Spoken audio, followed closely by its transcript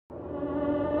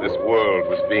This world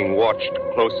was being watched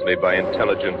closely by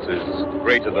intelligences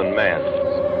greater than man's.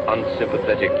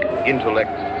 Unsympathetic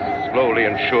intellects slowly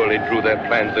and surely drew their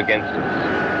plans against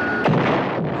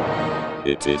us.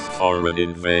 It is Foreign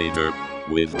Invader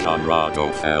with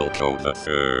Conrado Falco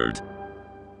III.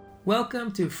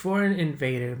 Welcome to Foreign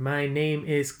Invader. My name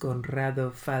is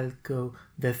Conrado Falco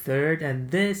III,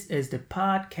 and this is the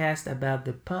podcast about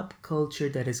the pop culture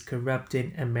that is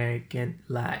corrupting American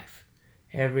life.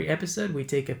 Every episode, we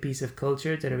take a piece of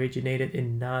culture that originated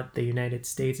in not the United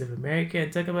States of America and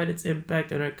talk about its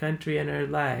impact on our country and our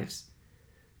lives.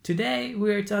 Today,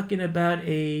 we are talking about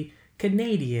a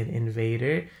Canadian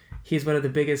invader. He's one of the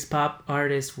biggest pop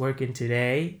artists working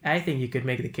today. I think you could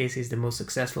make the case he's the most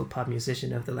successful pop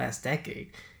musician of the last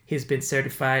decade. He's been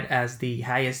certified as the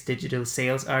highest digital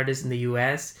sales artist in the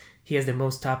US. He has the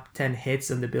most top 10 hits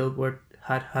on the Billboard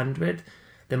Hot 100,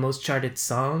 the most charted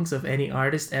songs of any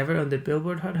artist ever on the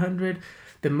Billboard Hot 100,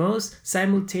 the most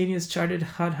simultaneous charted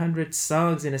Hot 100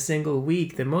 songs in a single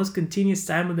week, the most continuous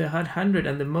time on the Hot 100,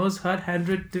 and the most Hot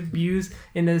 100 debuts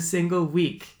in a single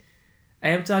week. I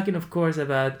am talking, of course,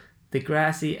 about the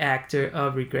grassy actor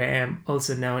Aubrey Graham,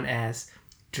 also known as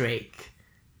Drake.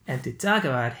 And to talk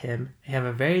about him, I have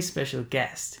a very special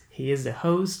guest. He is the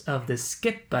host of the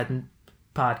Skip Button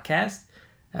podcast,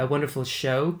 a wonderful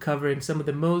show covering some of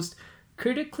the most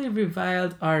critically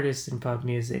reviled artists in pop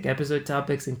music. Episode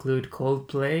topics include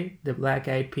Coldplay, the Black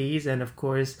Eyed Peas, and of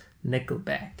course,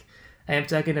 Nickelback. I am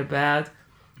talking about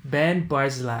Ben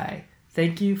Barzilai.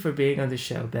 Thank you for being on the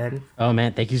show, Ben. Oh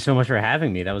man, thank you so much for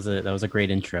having me. That was a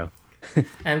great intro.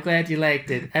 I'm glad you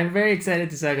liked it. I'm very excited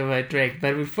to talk about Drake,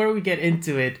 but before we get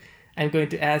into it, I'm going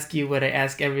to ask you what I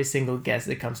ask every single guest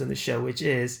that comes on the show, which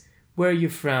is, where are you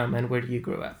from and where do you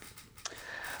grow up?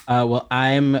 Well,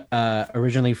 I'm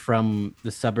originally from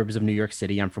the suburbs of New York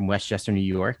City. I'm from Westchester, New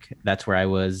York. That's where I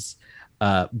was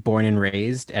born and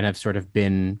raised, and I've sort of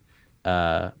been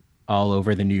all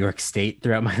over the New York State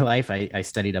throughout my life. I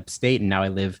studied upstate, and now I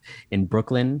live in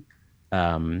Brooklyn.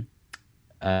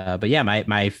 But yeah,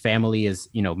 my family is,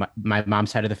 my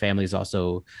mom's side of the family is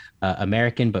also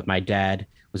American, but my dad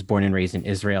was born and raised in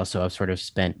Israel. So I've sort of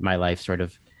spent my life sort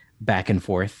of back and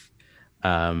forth.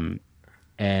 And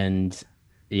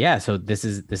yeah, so this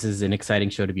is an exciting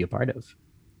show to be a part of.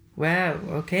 Wow.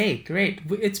 Okay, great.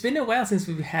 It's been a while since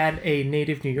we've had a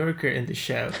native New Yorker in the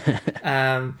show.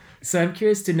 So I'm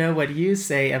curious to know what you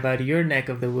say about your neck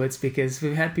of the woods, because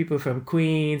we've had people from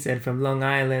Queens and from Long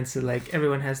Island. So like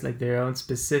everyone has like their own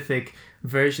specific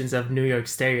versions of New York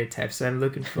stereotypes. So I'm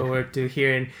looking forward to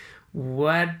hearing,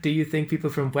 what do you think people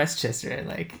from Westchester are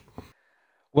like?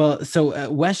 Well, so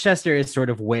Westchester is sort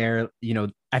of where,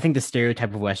 I think the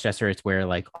stereotype of Westchester is where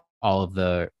like all of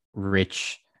the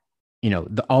rich,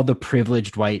 all the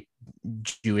privileged white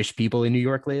Jewish people in New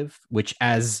York live, which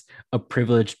as a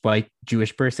privileged white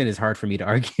Jewish person is hard for me to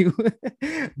argue.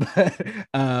 But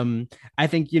I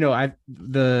think, I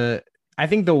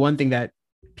think the one thing that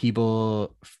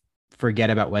people forget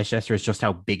about Westchester is just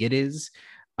how big it is.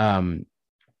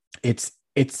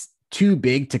 It's too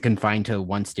big to confine to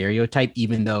one stereotype,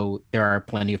 even though there are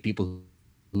plenty of people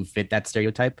who fit that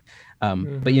stereotype.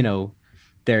 But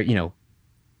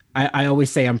I always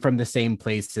say I'm from the same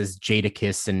place as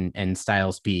Jadakiss and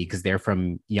Styles P, because they're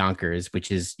from Yonkers,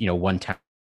 which is, one town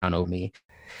over me,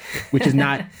 which is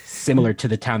not similar to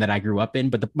the town that I grew up in.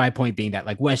 But my point being that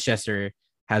like Westchester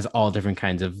has all different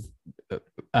kinds of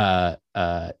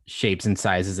shapes and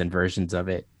sizes and versions of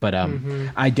it. But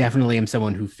I definitely am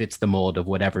someone who fits the mold of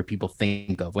whatever people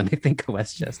think of when they think of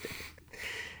Westchester.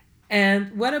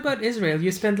 And what about Israel?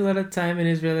 You spent a lot of time in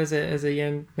Israel as a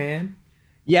young man.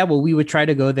 Yeah, well, we would try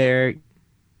to go there.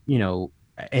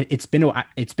 It's been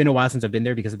a while since I've been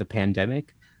there because of the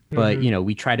pandemic. But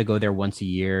we try to go there once a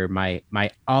year. My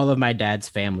all of my dad's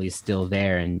family is still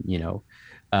there, and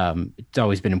it's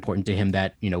always been important to him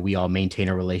that we all maintain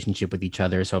a relationship with each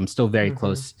other. So I'm still very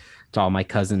close to all my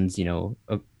cousins. An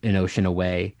ocean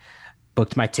away.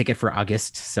 Booked my ticket for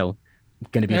August, so I'm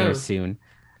gonna be there soon.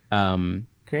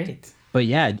 Great. But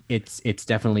yeah, it's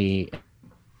definitely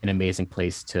an amazing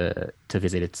place to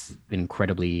visit. It's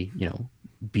incredibly,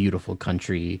 beautiful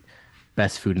country,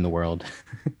 best food in the world.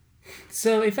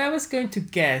 So if I was going to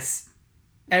guess,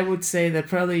 I would say that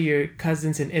probably your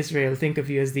cousins in Israel think of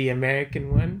you as the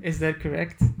American one. Is that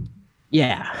correct?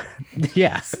 Yeah.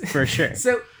 Yes, for sure.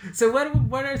 So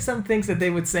what are some things that they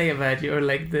would say about you, or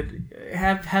like that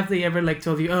have they ever like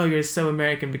told you, oh, you're so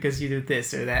American because you do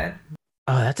this or that?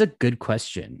 Oh, that's a good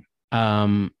question.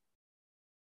 I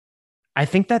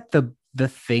think that the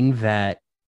thing that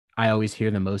I always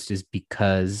hear the most is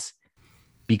because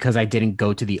I didn't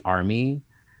go to the army,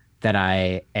 that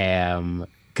I am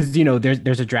because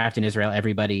there's a draft in Israel.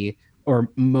 Everybody or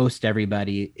most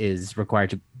everybody is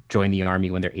required to join the army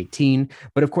when they're 18.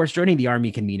 But of course, joining the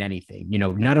army can mean anything.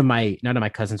 None of my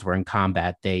cousins were in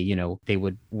combat. They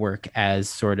would work as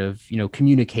sort of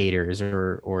communicators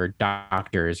or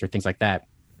doctors or things like that.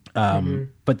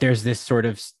 But there's this sort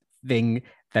of thing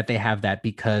that they have that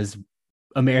because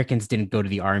Americans didn't go to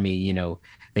the army,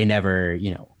 they never,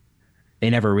 they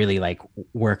never really like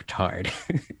worked hard,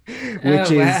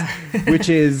 which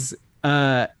is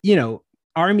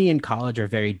army and college are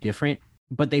very different,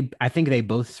 but I think they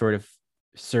both sort of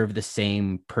serve the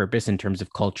same purpose in terms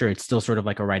of culture. It's still sort of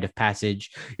like a rite of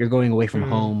passage. You're going away from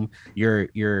home. You're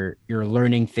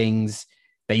learning things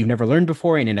that you've never learned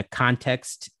before, and in a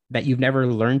context that you've never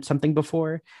learned something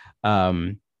before.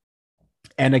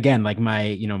 And again, like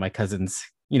my cousins,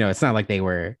 it's not like they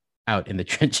were out in the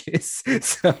trenches.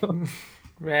 So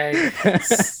right.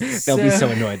 They'll be so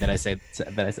annoyed that I said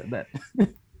that.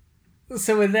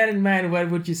 So with that in mind,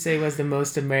 what would you say was the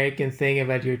most American thing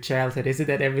about your childhood? Is it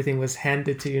that everything was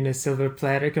handed to you in a silver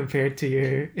platter compared to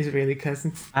your Israeli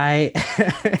cousins?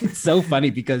 It's so funny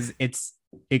because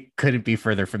it couldn't be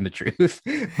further from the truth.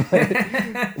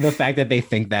 The fact that they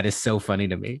think that is so funny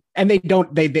to me, and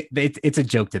it's a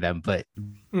joke to them, but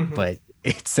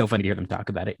it's so funny to hear them talk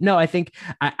about it. No, I think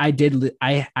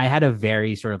I had a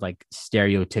very sort of like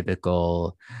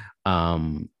stereotypical,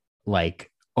 like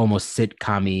almost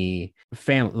sitcom-y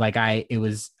family. Like I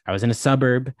was in a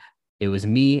suburb. It was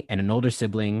me and an older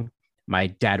sibling. My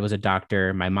dad was a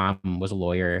doctor. My mom was a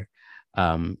lawyer.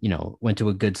 Went to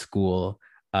a good school.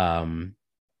 A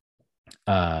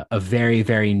very,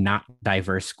 very not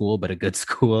diverse school, but a good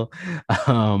school.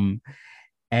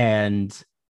 And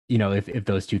if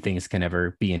those two things can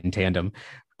ever be in tandem,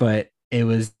 but it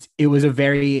was a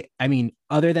very,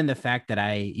 other than the fact that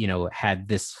I, had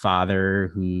this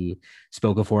father who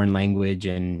spoke a foreign language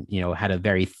and, had a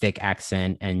very thick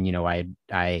accent, and,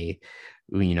 I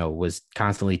was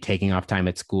constantly taking off time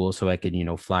at school so I could,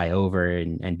 fly over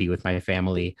and be with my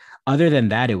family. Other than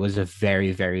that, it was a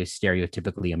very, very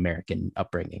stereotypically American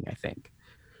upbringing, I think.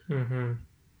 Mm-hmm.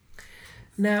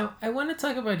 Now, I want to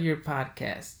talk about your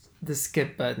podcast, The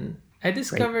Skip Button. I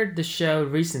discovered the show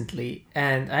recently,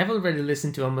 and I've already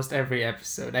listened to almost every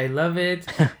episode. I love it.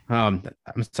 I'm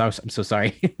so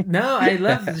sorry. No, I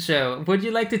love the show. Would you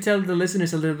like to tell the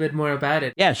listeners a little bit more about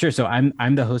it? Yeah, sure. So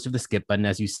I'm the host of The Skip Button,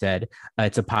 as you said.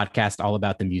 It's a podcast all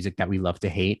about the music that we love to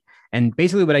hate. And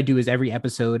basically what I do is every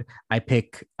episode I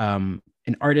pick an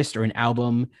artist or an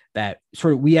album that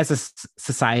sort of we as a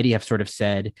society have sort of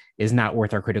said is not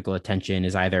worth our critical attention,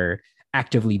 is either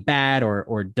actively bad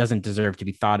or doesn't deserve to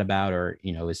be thought about, or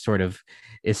is sort of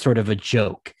a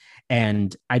joke.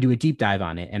 And I do a deep dive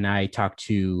on it, and I talk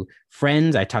to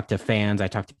friends, I talk to fans, I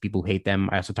talk to people who hate them,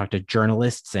 I also talk to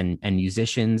journalists and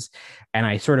musicians, and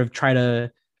I sort of try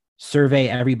to survey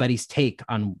everybody's take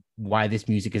on why this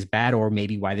music is bad or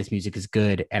maybe why this music is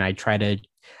good. And I try to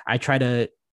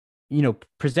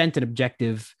present an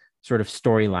objective sort of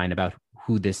storyline about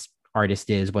who this artist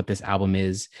is, what this album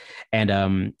is,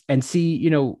 and see,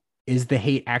 is the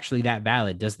hate actually that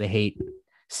valid? Does the hate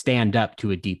stand up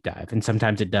to a deep dive? And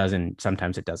sometimes it does, and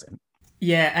sometimes it doesn't.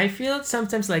 Yeah, I feel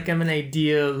sometimes like I'm an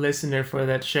ideal listener for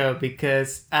that show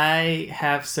because I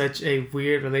have such a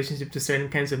weird relationship to certain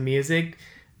kinds of music,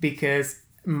 because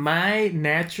I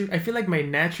feel like my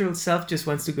natural self just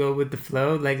wants to go with the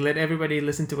flow, like let everybody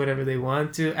listen to whatever they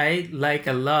want to. I like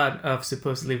a lot of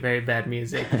supposedly very bad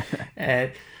music.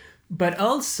 But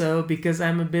also because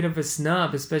I'm a bit of a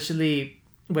snob, especially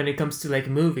when it comes to like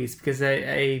movies, because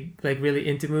I like really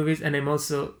into movies, and I'm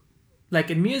also like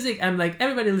in music, I'm like,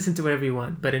 everybody listen to whatever you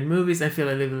want. But in movies, I feel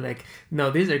a little like,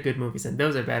 no, these are good movies and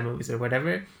those are bad movies or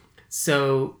whatever.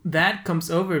 So that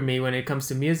comes over me when it comes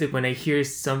to music, when I hear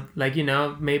some, like,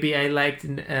 maybe I liked,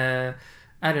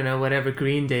 I don't know, whatever,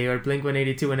 Green Day or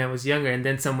Blink-182 when I was younger, and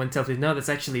then someone tells me, no, that's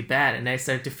actually bad, and I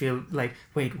start to feel like,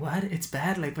 wait, what? It's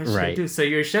bad? Like, what should I do? So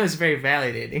your show is very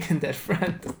validating in that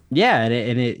front. Yeah,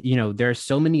 and it there are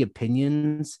so many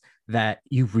opinions that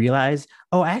you realize,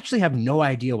 oh, I actually have no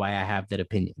idea why I have that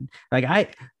opinion.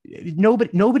 Like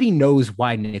nobody knows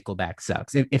why Nickelback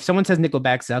sucks. If someone says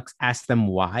Nickelback sucks, ask them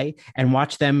why and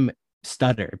watch them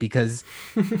stutter, because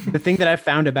the thing that I've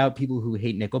found about people who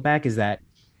hate Nickelback is that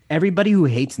everybody who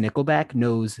hates Nickelback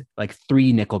knows like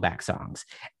 3 Nickelback songs,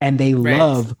 and they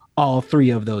love all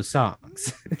 3 of those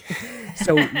songs.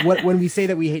 So when we say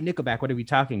that we hate Nickelback, what are we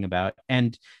talking about?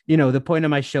 And, the point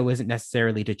of my show isn't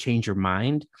necessarily to change your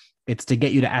mind. It's to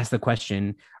get you to ask the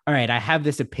question, all right, I have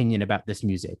this opinion about this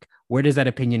music. Where does that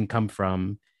opinion come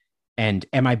from? And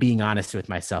am I being honest with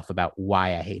myself about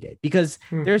why I hate it? Because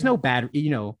there's no bad,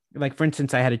 like for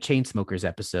instance, I had a Chainsmokers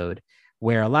episode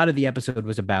where a lot of the episode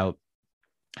was about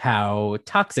how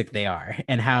toxic they are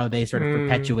and how they sort of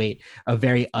perpetuate a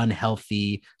very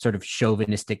unhealthy sort of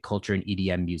chauvinistic culture in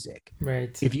EDM music.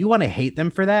 Right. If you want to hate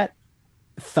them for that,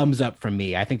 thumbs up from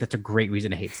me. I think that's a great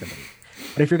reason to hate somebody.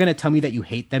 But if you're going to tell me that you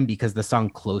hate them because the song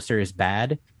Closer is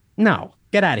bad, no,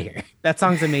 get out of here. That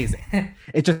song's amazing.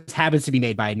 It just happens to be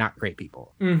made by not great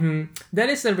people. That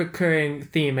is a recurring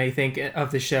theme, I think,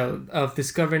 of the show, of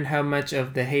discovering how much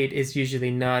of the hate is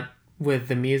usually not with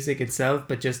the music itself,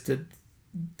 but just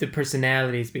the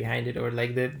personalities behind it, or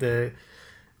like the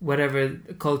whatever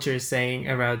the culture is saying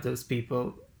around those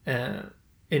people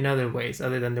in other ways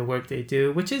other than the work they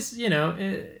do, which is,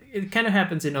 it kind of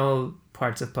happens in all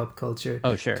parts of pop culture.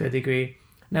 Oh, sure. To a degree.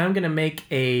 Now I'm gonna make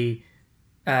a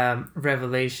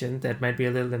revelation that might be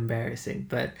a little embarrassing,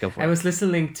 but I was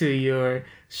listening to your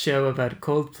show about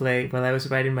Coldplay while I was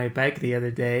riding my bike the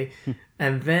other day,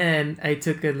 and then I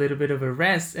took a little bit of a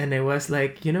rest, and I was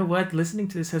like, you know what, listening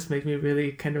to this has made me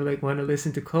really kind of like want to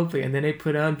listen to Coldplay, and then I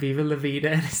put on Viva La Vida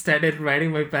and I started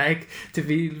riding my bike to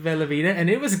Viva La Vida, and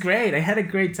it was great. I had a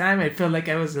great time. I felt like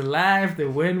I was alive. The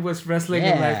wind was rustling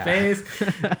in my face.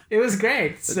 It was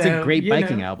great. It's a great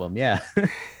biking album. Yeah.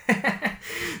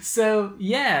 So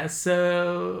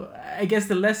I guess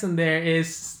the lesson there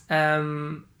is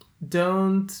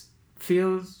don't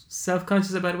feel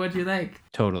self-conscious about what you like.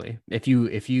 Totally. If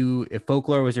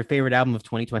Folklore was your favorite album of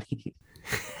 2020.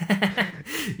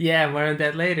 Yeah, more on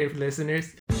that later,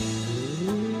 listeners.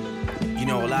 You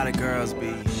know, a lot of girls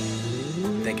be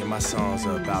thinking my songs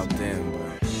are about them,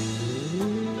 but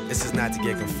this is not to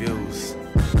get confused.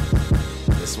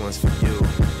 This one's for you.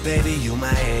 Baby, you my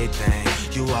everything.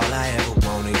 You all I ever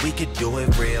wanted. We could do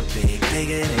it real big,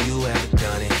 bigger than you ever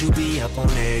done it. You be up on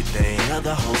everything.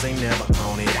 Other hoes ain't never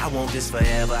on it. I want this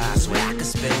forever. I swear I could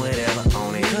spend whatever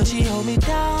on it. Cause she hold me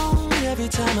down every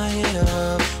time I hit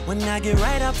her up. When I get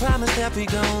right, I promise that we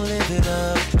gon' live it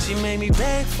up. She made me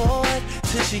beg for it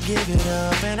till she give it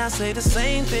up. And I say the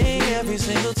same thing every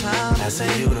single time. I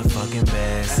say you the fucking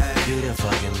best. You the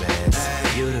fucking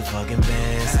best. You the fucking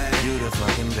best. You the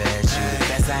fucking best. You the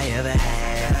best I ever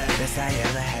had. Best I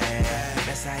ever had.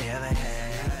 Best I ever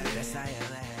had. Best I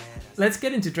ever had. Let's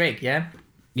get into Drake, yeah?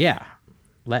 Yeah,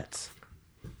 let's.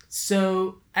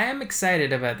 So I am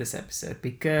excited about this episode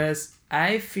because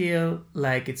I feel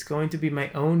like it's going to be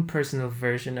my own personal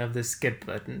version of the skip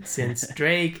button, since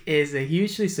Drake is a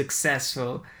hugely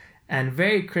successful and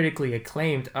very critically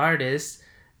acclaimed artist,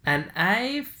 and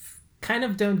I kind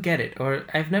of don't get it, or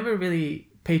I've never really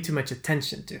paid too much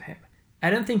attention to him. I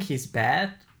don't think he's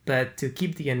bad, but to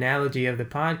keep the analogy of the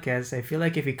podcast, I feel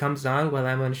like if he comes on while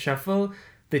I'm on shuffle,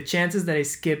 the chances that I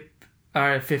skip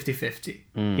are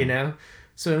 50-50, you know?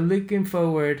 So I'm looking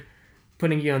forward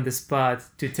putting you on the spot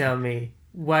to tell me,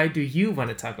 why do you want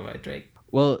to talk about Drake?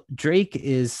 Well, Drake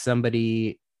is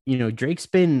somebody, Drake's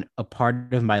been a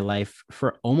part of my life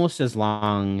for almost as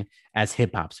long as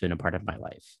hip hop's been a part of my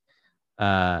life.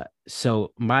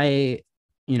 So my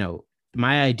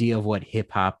idea of what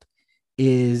hip hop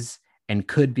is and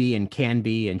could be and can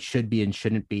be and should be and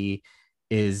shouldn't be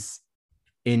is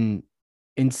in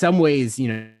some ways,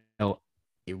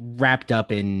 wrapped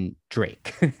up in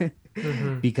Drake.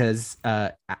 Because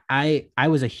I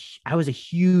was a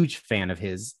huge fan of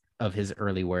his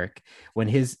early work. When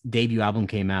his debut album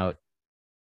came out,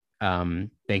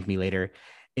 Thank Me Later,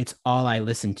 it's all I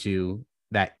listened to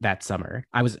that summer.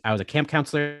 I was a camp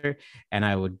counselor, and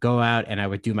I would go out and I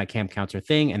would do my camp counselor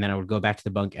thing, and then I would go back to the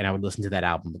bunk and I would listen to that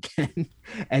album again.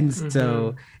 And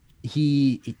so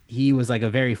he was like a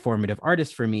very formative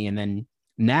artist for me. And then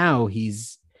now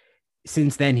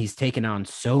since then he's taken on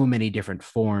so many different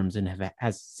forms and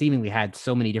has seemingly had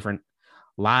so many different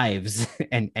lives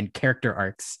and character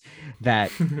arcs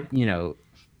that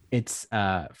it's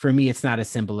for me it's not as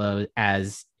simple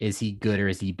as is he good or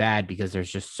is he bad, because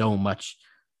there's just so much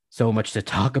to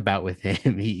talk about with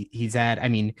him. He's had, I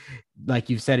mean, like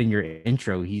you've said in your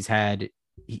intro, he's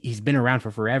been around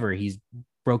for forever. He's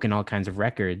broken all kinds of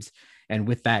records, and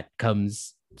with that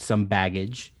comes some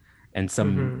baggage and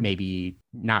some maybe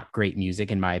not great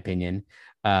music, in my opinion.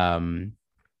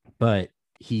 But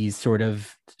he's sort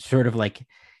of like,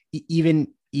 even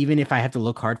if I have to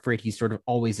look hard for it, he's sort of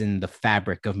always in the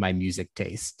fabric of my music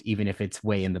taste, even if it's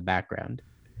way in the background.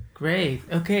 Great.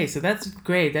 Okay, so that's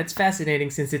great. That's fascinating,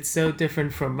 since it's so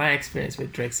different from my experience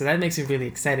with Drake. So that makes me really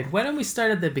excited. Why don't we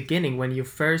start at the beginning, when you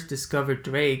first discovered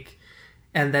Drake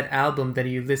and that album that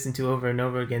you listened to over and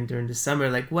over again during the summer?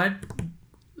 Like, what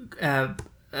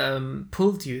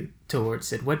pulled you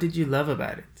towards it? What did you love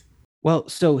about it? Well,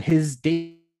 so his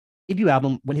debut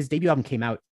album, when his debut album came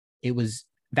out, it was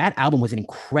that album was an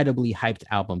incredibly hyped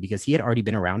album because he had already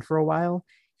been around for a while.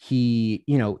 He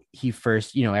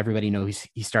first, everybody knows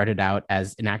he started out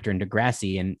as an actor in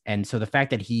Degrassi, and so the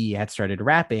fact that he had started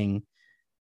rapping,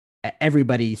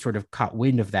 everybody sort of caught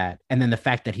wind of that. And then the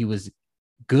fact that he was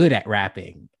good at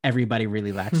rapping, everybody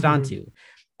really latched onto.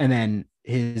 And then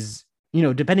his,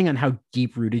 depending on how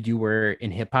deep rooted you were in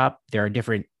hip hop, there are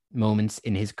different moments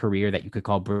in his career that you could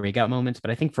call breakout moments. But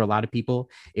I think for a lot of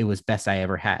people, it was Best I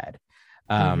Ever Had.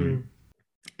 And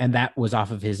that was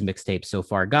off of his mixtape So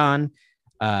Far Gone.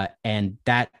 And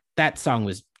that song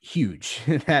was huge.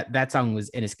 that song was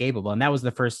inescapable. And that was the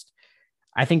first,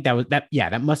 I think that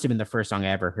must have been the first song I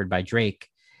ever heard by Drake.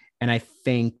 And I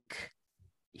think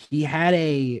he had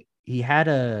a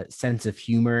sense of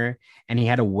humor, and he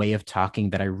had a way of talking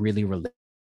that I really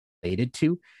related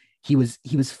to. He was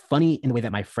funny in the way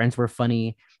that my friends were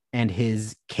funny, and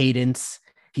his cadence,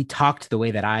 he talked the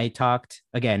way that I talked.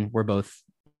 Again, we're both,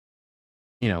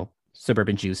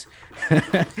 suburban Jews.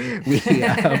 There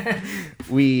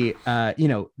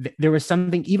was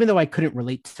something, even though I couldn't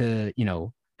relate to,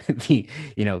 the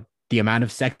amount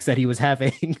of sex that he was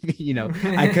having,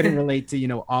 I couldn't relate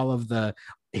to, all of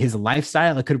his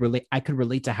lifestyle. I could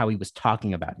relate to how he was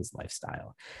talking about his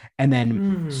lifestyle. And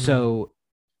then, so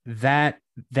that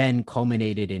then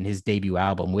culminated in his debut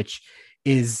album, which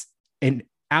is an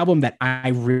album that I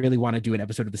really want to do an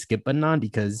episode of the Skip Button on,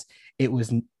 because it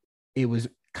was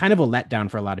kind of a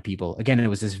letdown for a lot of people. Again, it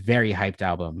was this very hyped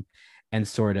album, and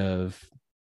sort of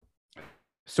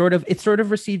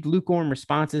received lukewarm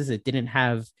responses. It didn't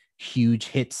have huge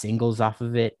hit singles off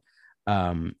of it.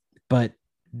 But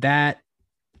the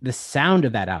sound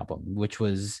of that album, which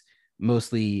was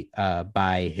mostly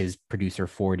by his producer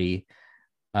 40,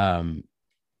 there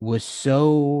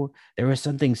was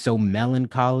something so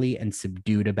melancholy and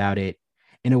subdued about it,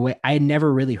 in a way I had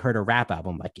never really heard a rap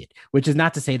album like it, which is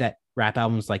not to say that rap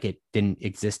albums like it didn't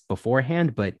exist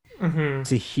beforehand, but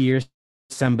to hear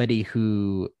somebody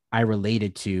who I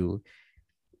related to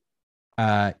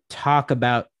talk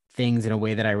about things in a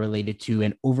way that I related to,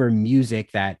 and over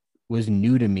music that was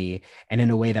new to me, and in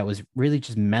a way that was really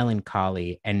just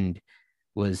melancholy, and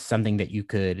was something that you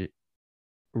could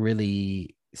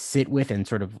really sit with and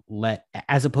sort of let,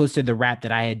 as opposed to the rap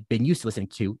that I had been used to listening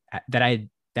to, that I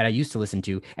used to listen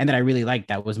to, and that I really liked,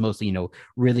 that was mostly,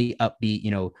 really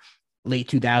upbeat, late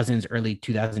 2000s, early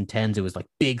 2010s. It was like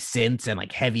big synths and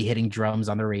like heavy hitting drums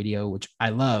on the radio, which I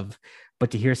love.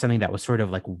 But to hear something that was sort of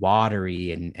like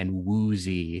watery and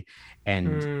woozy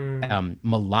and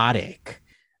melodic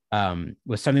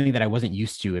was something that I wasn't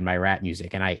used to in my rap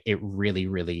music. And it really,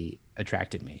 really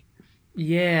attracted me.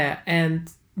 Yeah.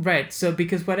 And right. So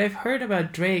because what I've heard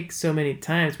about Drake so many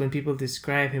times, when people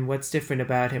describe him, what's different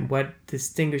about him, what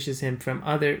distinguishes him from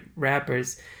other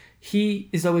rappers, he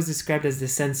is always described as the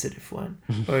sensitive one,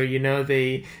 or,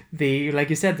 the like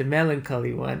you said, the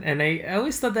melancholy one. And I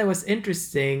always thought that was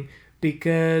interesting,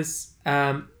 because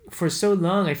for so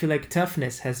long, I feel like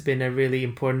toughness has been a really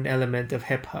important element of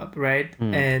hip hop, right?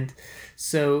 And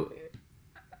so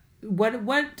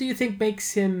what do you think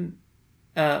makes him,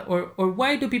 or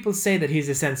why do people say that he's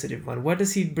a sensitive one? What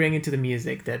does he bring into the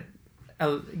music that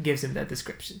gives him that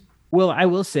description? Well, I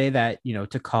will say that,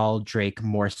 to call Drake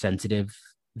more sensitive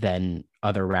than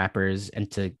other rappers, and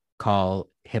to call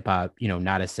hip hop,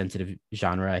 not a sensitive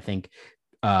genre, I think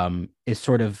is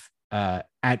sort of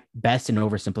at best an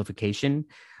oversimplification.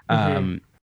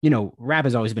 Rap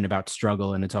has always been about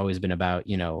struggle, and it's always been about,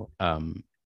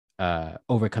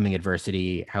 overcoming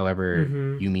adversity,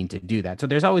 however you mean to do that. So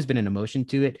there's always been an emotion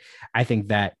to it. I think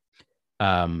that,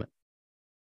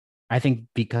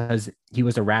 because he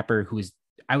was a rapper who is,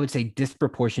 I would say,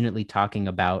 disproportionately talking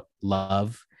about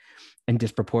love, and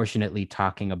disproportionately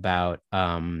talking about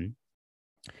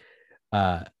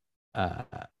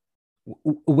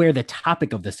where the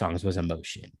topic of the songs was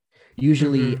emotion.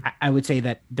 Usually, I would say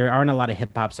that there aren't a lot of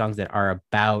hip hop songs that are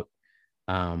about,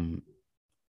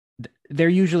 they're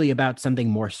usually about something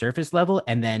more surface level,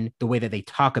 and then the way that they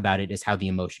talk about it is how the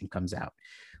emotion comes out.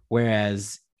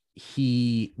 Whereas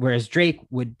Drake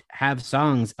would have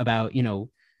songs about,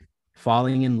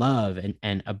 falling in love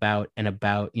and about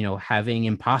having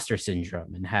imposter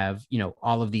syndrome, and have,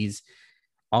 all of these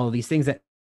things that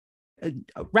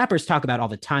rappers talk about all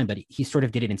the time, but he sort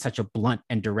of did it in such a blunt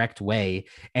and direct way,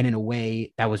 and in a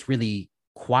way that was really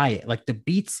quiet. Like the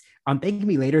beats on Thank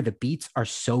Me Later, the beats are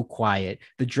so quiet,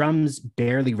 the drums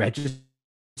barely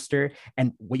register,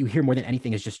 and what you hear more than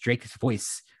anything is just Drake's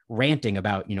voice ranting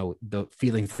about, the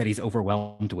feelings that he's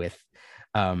overwhelmed with,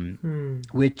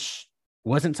 which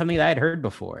wasn't something that I had heard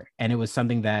before. And it was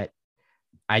something that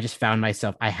I just found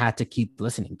myself, I had to keep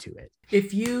listening to it.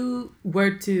 If you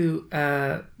were to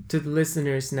the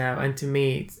listeners now and to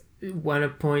me want to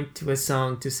point to a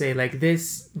song to say like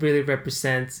this really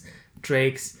represents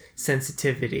Drake's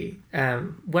sensitivity,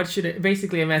 what should I,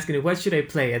 basically I'm asking you, what should I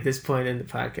play at this point in the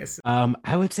podcast?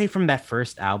 I would say from that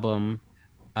first album,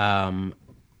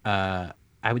 I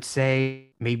would say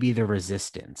maybe The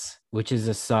Resistance, which is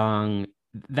a song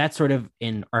that's sort of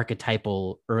an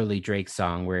archetypal early Drake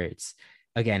song where it's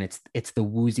the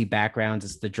woozy backgrounds,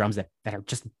 it's the drums that are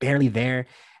just barely there,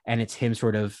 and it's him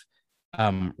sort of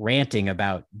ranting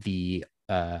about the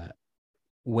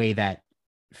way that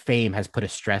fame has put a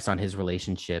stress on his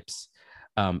relationships.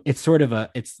 It's sort of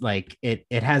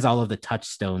it has all of the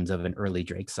touchstones of an early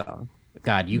Drake song.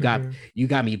 God, you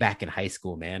got me back in high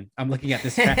school, man. I'm looking at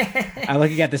this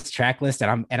track list,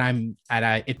 and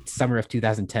it's summer of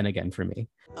 2010 again for me.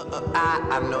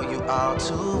 I know you all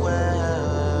too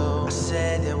well. I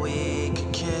said that we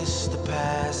could kiss the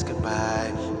past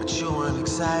goodbye, but you weren't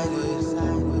excited.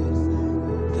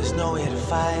 There's no way to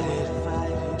fight it.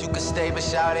 You can stay, but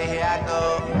shout it, here I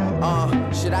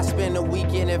go. Should I spend a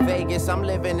weekend in Vegas? I'm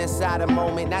living inside a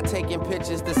moment, not taking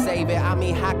pictures to save it. I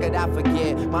mean, how could I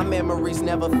forget? My memories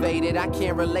never faded. I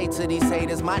can't relate to these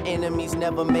haters. My enemies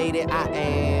never made it. I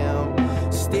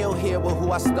am still here with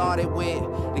who I started with.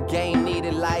 The game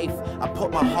needed life. I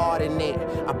put my heart in it.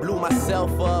 I blew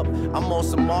myself up. I'm on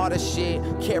some martyr shit.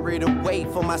 Carry the weight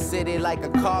for my city like a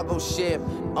cargo ship.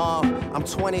 I'm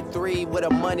 23 with a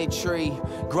money tree.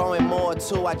 Growing more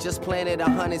too. I just planted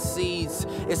 100 seeds.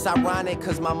 It's ironic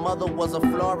cause my mother was a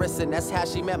florist, and that's how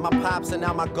she met my pops, and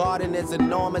now my garden is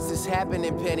enormous. It's happened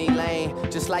in Penny Lane.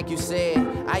 Just like you said,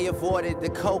 I avoided the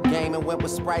coke game and went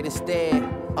with Sprite instead.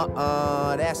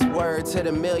 That's word to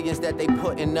the millions that they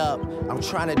putting up. I'm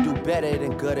trying to do better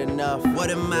than good enough. What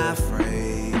am I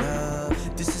afraid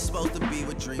of? This is supposed to be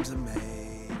what dreams are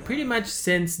made. Pretty much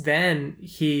since then,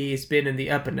 he's been in the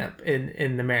up and up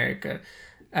in America.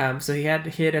 So he had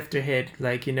hit after hit.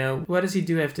 Like, what does he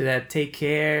do after that? Take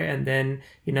Care, and then,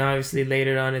 obviously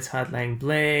later on it's Hotline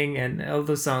Bling and all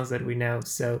those songs that we know.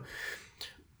 So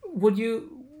would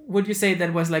you say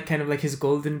that was like kind of like his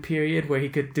golden period where he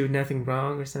could do nothing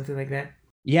wrong or something like that?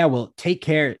 Yeah, well, Take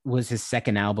Care was his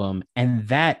second album, and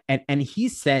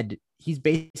he's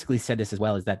basically said this as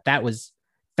well, is that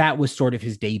was sort of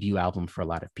his debut album for a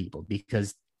lot of people,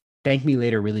 because Thank Me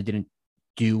Later really didn't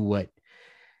do what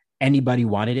anybody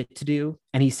wanted it to do,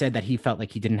 and he said that he felt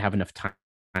like he didn't have enough time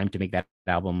to make that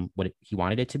album what he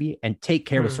wanted it to be, and Take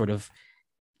Care was sort of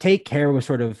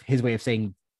his way of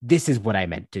saying, this is what I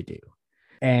meant to do.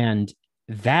 And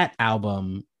that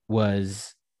album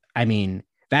was, that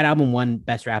album won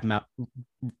Best Rap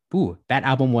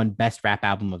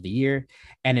Album of the Year,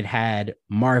 and it had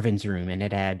Marvin's Room, and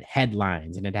it had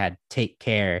Headlines, and it had Take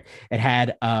Care. It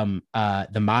had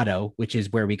The Motto, which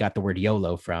is where we got the word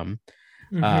YOLO from.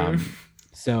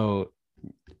 So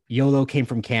YOLO came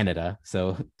from Canada,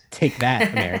 so take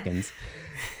that, Americans.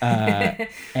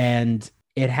 And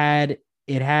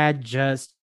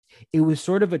it was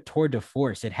sort of a tour de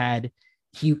force. It had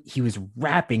he was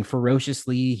rapping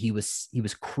ferociously, he was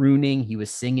crooning, he was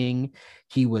singing,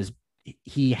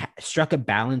 he struck a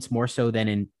balance more so than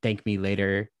in Thank Me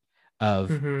Later of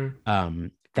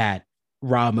that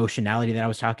raw emotionality that I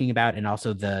was talking about, and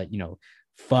also the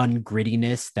fun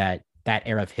grittiness that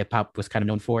era of hip hop was kind of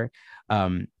known for.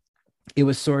 It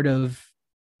was sort of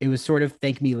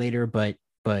Thank Me Later, but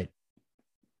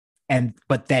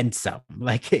then some.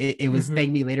 Like it was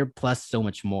Thank Me Later plus so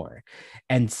much more.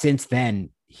 And since then,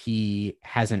 he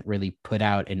hasn't really put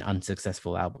out an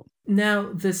unsuccessful album.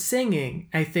 Now, the singing,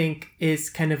 I think, is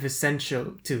kind of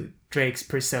essential to Drake's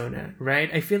persona,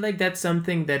 right? I feel like that's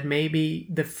something that maybe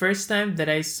the first time that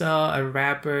I saw a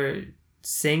rapper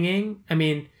singing,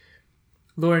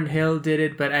 Lauryn Hill did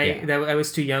it, but I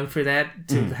was too young for that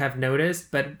to have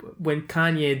noticed. But when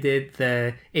Kanye did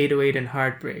the 808 and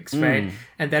Heartbreaks, right?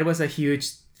 And that was a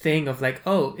huge thing of like,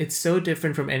 oh, it's so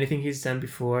different from anything he's done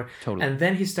before. Totally. And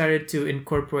then he started to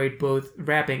incorporate both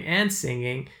rapping and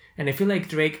singing. And I feel like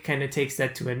Drake kind of takes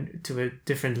that to a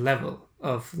different level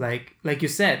of like you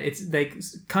said, it's like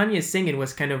Kanye's singing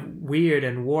was kind of weird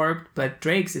and warped, but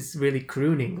Drake's is really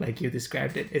crooning, like you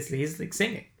described it. He's like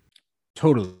singing.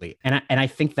 Totally. And I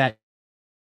think that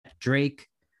Drake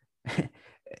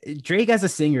as a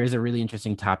singer is a really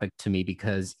interesting topic to me,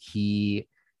 because he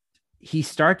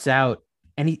starts out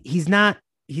and he's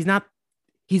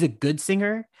a good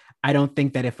singer. I don't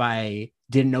think that if I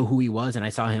didn't know who he was and I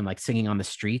saw him like singing on the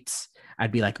streets,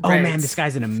 I'd be like, oh man, this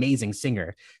guy's an amazing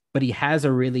singer. But he has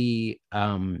a really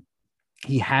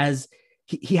he has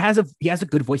a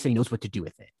good voice and he knows what to do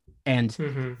with it. And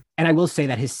Mm-hmm. and I will say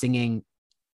that his singing,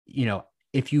 you know,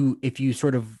 if you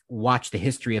sort of watch the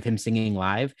history of him singing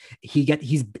live, he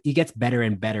gets better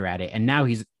and better at it. And now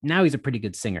he's a pretty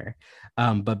good singer.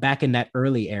 But back in that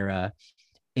early era,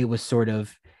 it was sort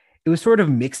of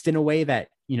mixed in a way that,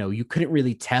 you know, you couldn't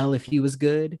really tell if he was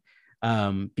good,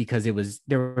 because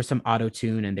there was some auto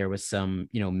tune and there was some,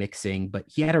 you know, mixing, but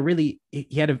he had a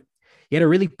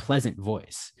really pleasant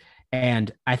voice.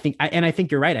 And I think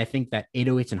you're right. I think that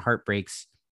 808s and Heartbreaks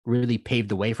really paved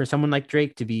the way for someone like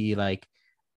Drake to be like,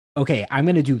 okay, I'm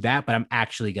going to do that, but I'm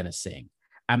actually going to sing.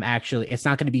 It's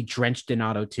not going to be drenched in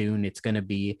auto tune. It's going to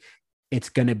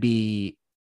be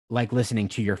like listening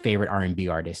to your favorite R&B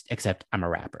artist, except I'm a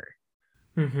rapper.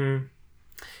 Mm-hmm.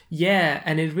 Yeah,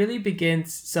 and it really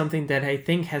begins something that I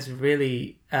think has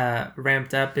really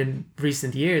ramped up in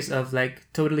recent years of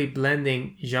like totally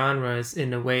blending genres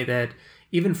in a way that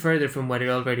even further from what it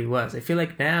already was. I feel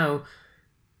like now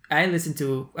I listen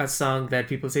to a song that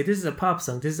people say, this is a pop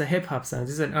song, this is a hip hop song,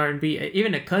 this is an R&B,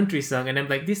 even a country song. And I'm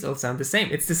like, these all sound the same.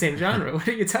 It's the same genre. What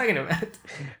are you talking about?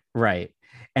 Right.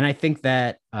 And I think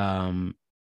that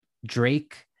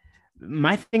Drake,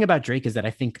 my thing about Drake is that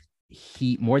I think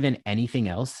he, more than anything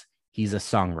else, he's a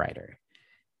songwriter.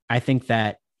 I think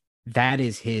that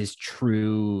is his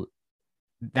true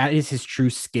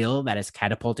skill that has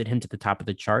catapulted him to the top of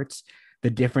the charts. The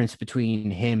difference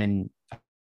between him and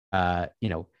you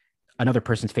know, another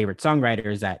person's favorite songwriter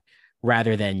is that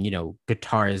rather than, you know,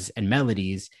 guitars and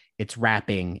melodies, it's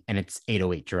rapping and it's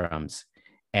 808 drums.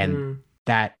 And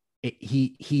that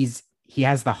he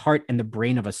has the heart and the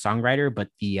brain of a songwriter, but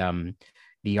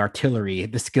the artillery,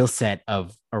 the skill set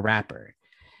of a rapper.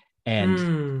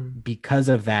 And because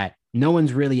of that, no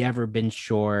one's really ever been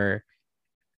sure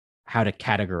how to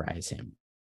categorize him.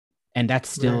 And that's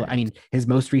still, right. I mean, his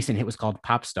most recent hit was called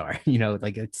Pop Star. You know,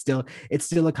 like it's still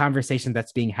a conversation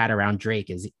that's being had around Drake.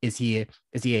 Is he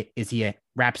a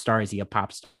rap star? Is he a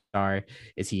pop star?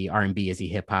 Is he R&B? Is he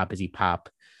hip hop? Is he pop?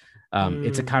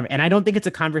 It's and I don't think it's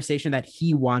a conversation that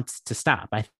he wants to stop.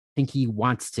 I think he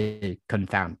wants to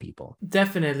confound people.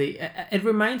 Definitely. It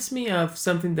reminds me of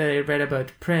something that I read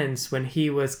about Prince when he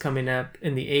was coming up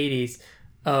in the 80s,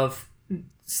 of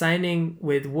signing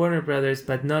with Warner Brothers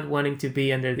but not wanting to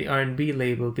be under the R&B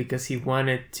label because he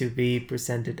wanted to be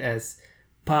presented as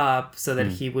pop, so that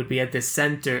he would be at the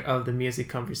center of the music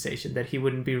conversation, that he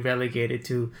wouldn't be relegated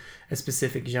to a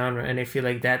specific genre. And I feel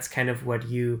like that's kind of why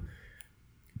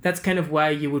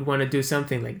you would want to do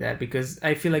something like that, because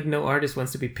I feel like no artist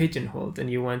wants to be pigeonholed,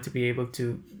 and you want to be able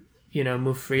to, you know,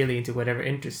 move freely into whatever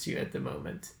interests you at the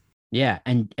moment. Yeah,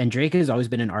 and Drake has always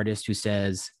been an artist who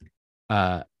says,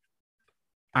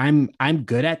 I'm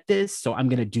good at this, so I'm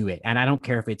gonna do it, and I don't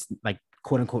care if it's like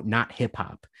quote unquote not hip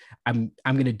hop. I'm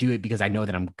gonna do it because I know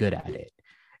that I'm good at it,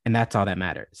 and that's all that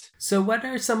matters. So, what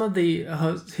are some of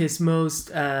his most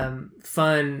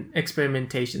fun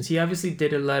experimentations? He obviously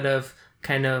did a lot of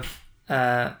kind of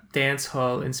dance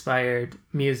hall inspired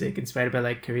music, inspired by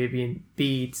like Caribbean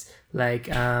beats, like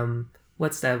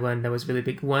what's that one that was really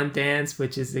big? One Dance,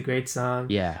 which is a great song.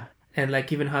 Yeah. And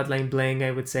like even Hotline Bling,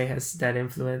 I would say, has that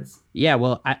influence. Yeah,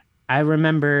 well, I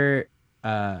remember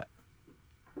I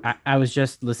was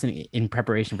just listening in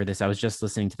preparation for this. I was just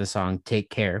listening to the song Take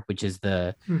Care, which is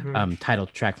the title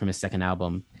track from his second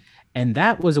album. And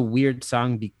that was a weird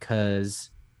song because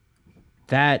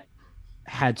that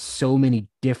had so many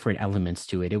different elements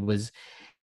to it. It was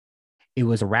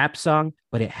a rap song,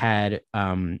 but it had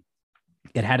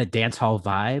a dance hall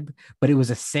vibe, but it was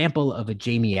a sample of a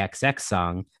Jamie XX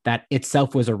song that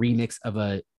itself was a remix of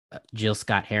a Jill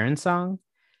Scott Heron song.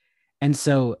 And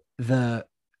so the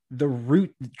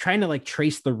root, trying to like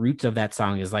trace the roots of that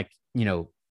song is like, you know,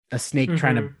 a snake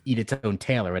trying to eat its own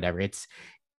tail or whatever. It's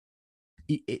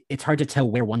hard to tell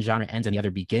where one genre ends and the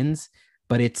other begins,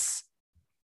 but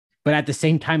at the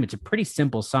same time, it's a pretty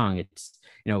simple song. It's,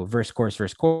 you know, verse, chorus.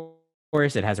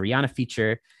 It has a Rihanna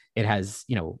feature. It has,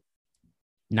 you know,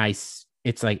 it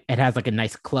has like a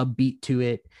nice club beat to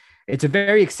it. It's a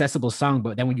very accessible song,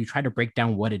 but then when you try to break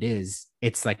down what it is,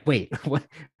 it's like, wait,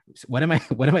 what am I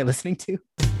listening to?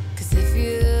 'Cause if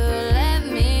you let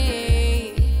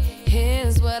me,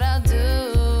 here's what I'll do.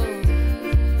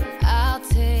 I'll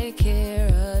take care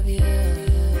of you.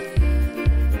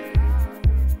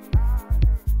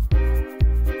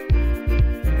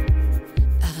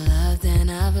 I've loved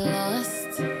and I've lost.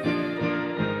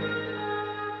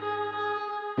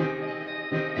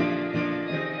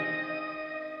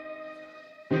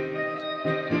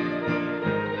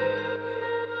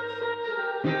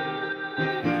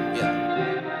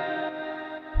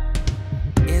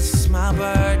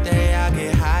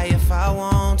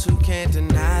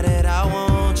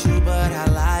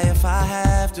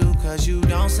 Cause you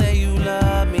don't say you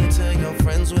love me to your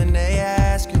friends when they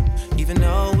ask you. Even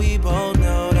though we both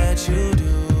know that you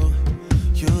do,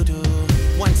 you do.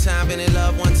 One time, been in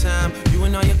love one time. You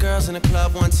and all your girls in the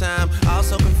club one time.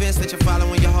 Also convinced that you're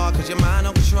following your heart. Cause your mind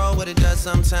don't control what it does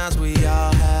sometimes. We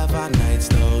all have our nights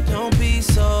though. Don't be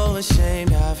so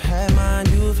ashamed. I've had mine,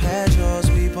 you've had yours.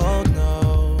 We both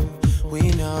know,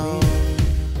 we know.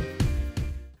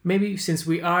 Maybe since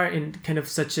we are in kind of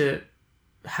such a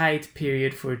height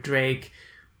period for Drake,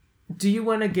 do you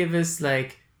want to give us,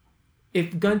 like,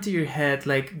 if gun to your head,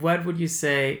 like, what would you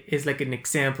say is like an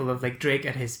example of like Drake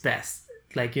at his best?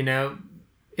 Like, you know,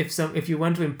 if you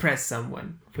want to impress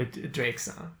someone with a Drake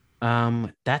song.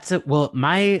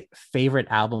 My favorite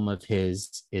album of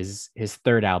his is his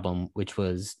third album, which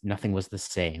was Nothing Was the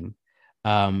Same.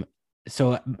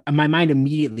 So my mind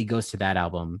immediately goes to that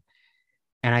album.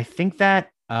 And I think that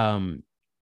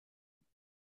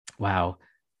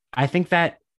I think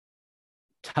that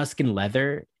Tuscan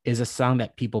Leather is a song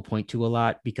that people point to a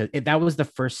lot because that was the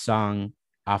first song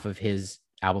off of his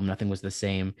album Nothing Was the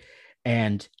Same.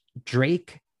 And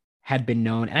Drake had been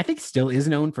known, and I think still is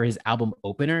known, for his album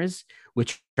openers,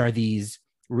 which are these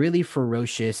really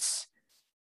ferocious.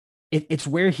 It's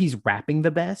where he's rapping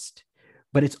the best,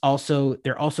 but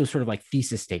they're also sort of like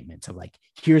thesis statements of like,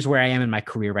 here's where I am in my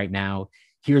career right now.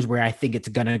 Here's where I think it's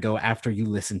gonna go after you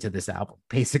listen to this album,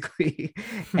 basically.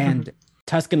 And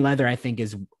Tuscan Leather, I think,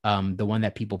 is the one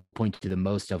that people point to the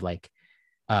most of like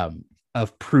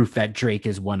of proof that Drake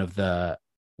is one of the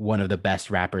best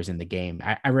rappers in the game.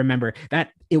 I remember that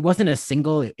it wasn't a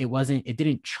single, it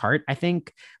didn't chart, I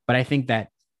think, but I think that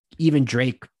even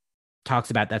Drake talks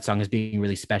about that song as being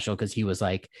really special because he was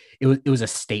like, it was a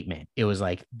statement. It was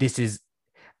like, this is,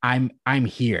 I'm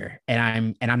here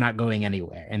and I'm not going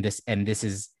anywhere. And this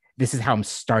is how I'm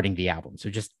starting the album. So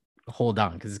just hold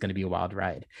on, because it's going to be a wild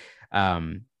ride.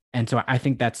 And so I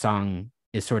think that song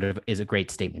is a great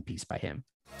statement piece by him.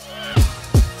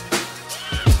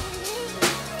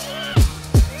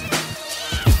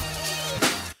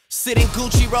 Sitting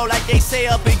Gucci roll like they say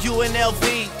up in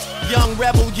UNLV. Young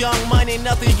rebel, young money,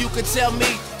 nothing you can tell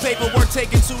me. Paperwork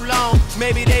taking too long,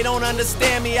 maybe they don't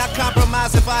understand me. I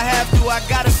compromise if I have to, I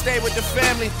gotta stay with the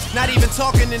family. Not even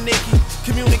talking to Nikki,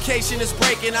 communication is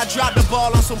breaking. I dropped the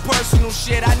ball on some personal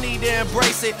shit, I need to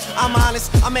embrace it. I'm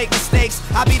honest, I make mistakes,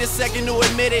 I'll be the second to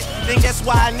admit it. Think that's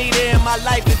why I need it in my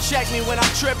life to check me when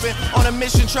I'm tripping. On a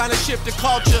mission trying to shift the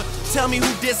culture. Tell me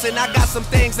who dissing, I got some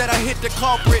things that I hit the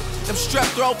culprit. Them strep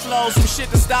throat flows, some shit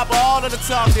to stop all of the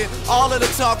talking. All of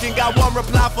the talking, got one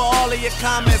reply for all of your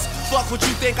comments. Fuck what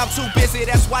you think, I'm too busy,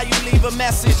 that's why you leave a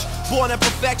message. Born a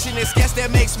perfectionist, guess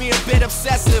that makes me a bit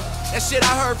obsessive. That shit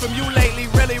I heard from you lately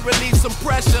really relieved some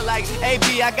pressure. Like,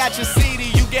 AB, I got your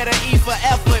CD, you get an E for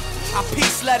effort. I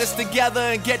piece letters together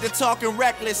and get to talking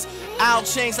reckless. I'll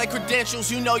change like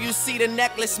credentials, you know you see the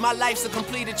necklace. My life's a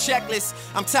completed checklist.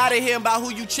 I'm tired of hearing about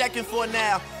who you checking for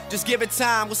now. Just give it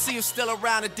time, we'll see you still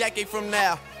around a decade from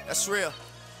now. That's real.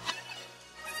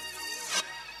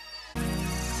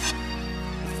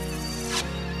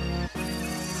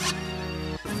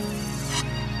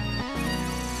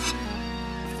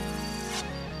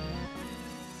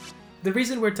 The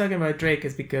reason we're talking about Drake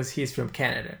is because he's from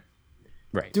Canada.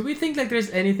 Right. Do we think like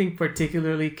there's anything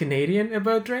particularly Canadian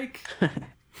about Drake?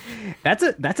 That's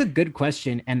a good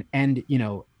question, and you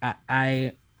know,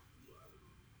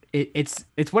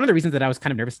 it's one of the reasons that I was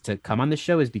kind of nervous to come on this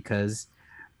show is because,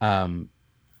 you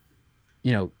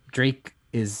know, Drake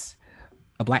is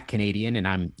a Black Canadian and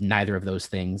I'm neither of those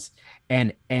things,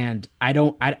 and I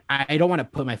don't want to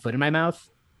put my foot in my mouth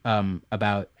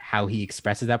about how he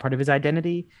expresses that part of his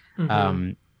identity.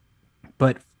 Mm-hmm.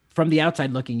 But from the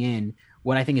outside looking in,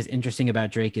 what I think is interesting about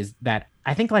Drake is that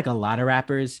I think, like a lot of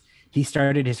rappers, he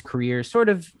started his career sort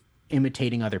of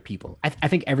imitating other people. I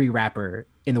think every rapper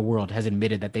in the world has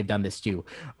admitted that they've done this too.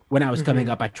 When I was coming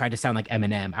up, I tried to sound like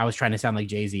Eminem. I was trying to sound like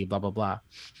Jay-Z, blah, blah, blah.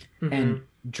 And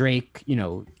Drake, you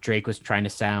know, Drake was trying to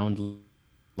sound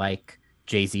like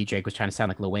Jay-Z. Drake was trying to sound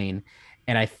like Lil Wayne.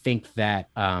 And I think that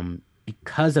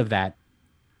because of that,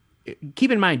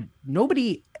 keep in mind,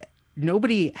 nobody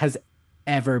has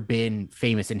ever been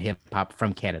famous in hip hop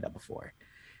from Canada before.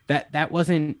 That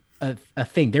wasn't a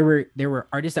thing. There were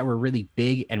artists that were really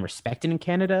big and respected in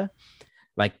Canada,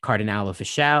 like Cardinal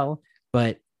Offishall,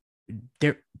 but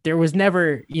there was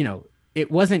never, you know,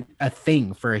 it wasn't a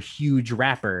thing for a huge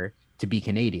rapper to be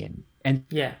Canadian. And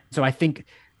yeah, so I think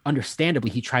understandably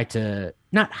he tried to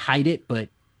not hide it, but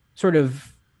sort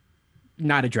of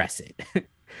not address it.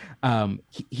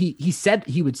 He said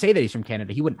he would say that he's from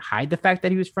Canada. He wouldn't hide the fact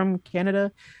that he was from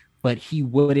Canada, but he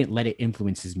wouldn't let it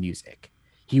influence his music.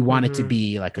 He wanted to Mhm.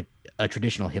 be like a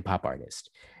traditional hip hop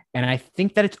artist. And I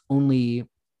think that it's only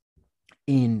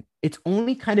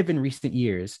kind of in recent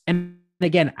years. And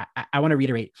again, I want to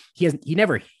reiterate, he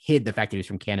never hid the fact that he was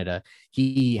from Canada.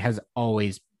 He has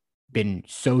always been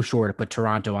so sure to put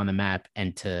Toronto on the map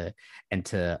and to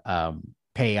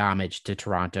pay homage to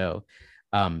Toronto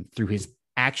through his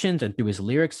actions and through his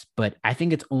lyrics. But I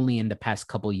think it's only in the past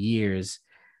couple years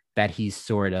that he's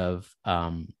sort of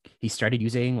he started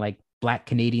using like Black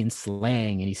Canadian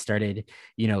slang, and he started,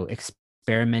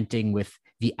 experimenting with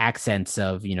the accents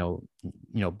of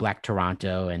Black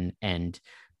Toronto, and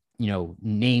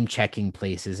name checking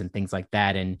places and things like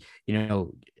that. And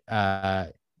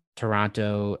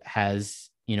Toronto has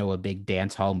a big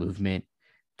dance hall movement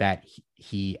that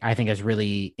he I think has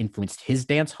really influenced his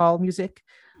dance hall music.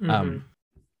 Mhm.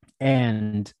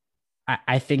 And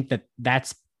I think that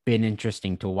that's been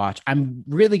interesting to watch. I'm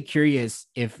really curious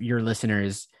if your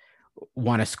listeners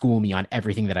want to school me on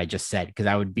everything that I just said, because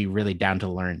I would be really down to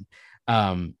learn.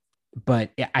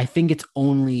 But I think it's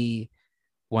only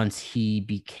once he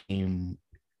became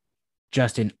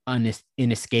just an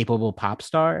inescapable pop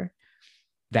star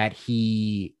that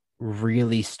he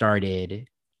really started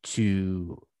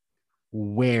to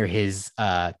wear his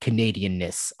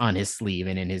Canadianness on his sleeve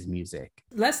and in his music.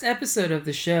 Last episode of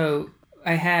the show,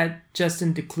 I had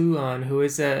Justin Decloux on, who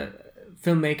is a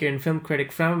filmmaker and film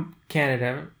critic from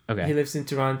Canada. Okay. He lives in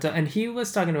Toronto, and he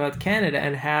was talking about Canada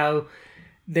and how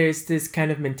there's this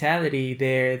kind of mentality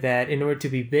there that in order to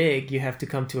be big, you have to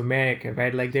come to America,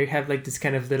 right? Like they have like this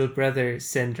kind of little brother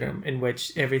syndrome in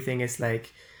which everything is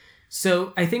like.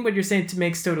 So I think what you're saying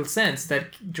makes total sense,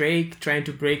 that Drake trying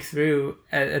to break through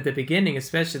at the beginning,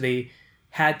 especially,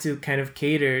 had to kind of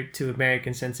cater to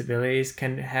American sensibilities,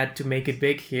 had to make it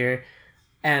big here,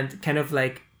 and kind of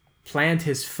like plant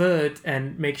his foot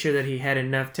and make sure that he had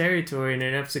enough territory and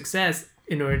enough success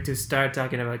in order to start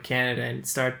talking about Canada and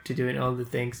start to doing all the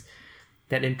things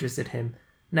that interested him.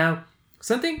 Now,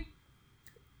 something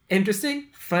interesting,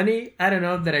 funny, I don't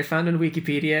know, that I found on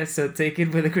Wikipedia, so take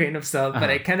it with a grain of salt, but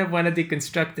I kind of want to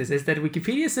deconstruct this, is that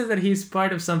Wikipedia says that he's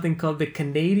part of something called the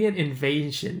Canadian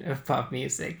invasion of pop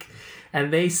music.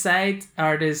 And they cite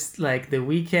artists like The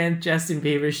Weeknd, Justin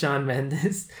Bieber, Shawn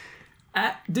Mendes.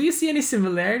 Do you see any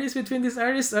similarities between these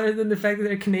artists other than the fact that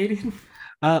they're Canadian?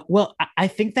 Well, I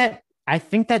think that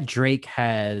Drake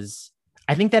has.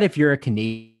 I think that if you're a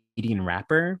Canadian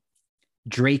rapper,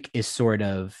 Drake is sort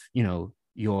of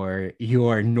your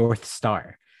North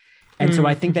Star. And so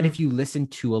I think that if you listen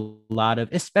to a lot of,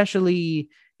 especially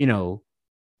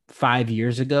 5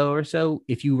 years ago or so,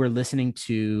 if you were listening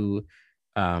to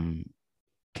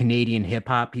Canadian hip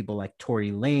hop, people like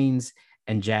Tory Lanez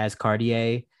and Jazz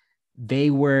Cartier,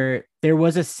 there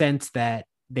was a sense that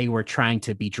they were trying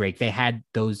to be Drake. They had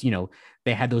those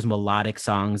melodic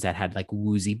songs that had like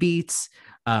woozy beats.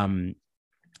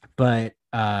 But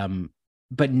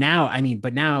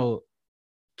now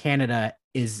Canada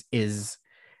is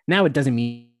now it doesn't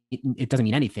mean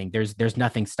anything. There's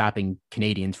nothing stopping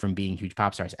Canadians from being huge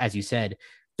pop stars. As you said,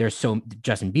 there's so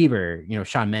Justin Bieber,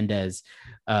 Shawn Mendes,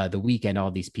 The Weeknd, all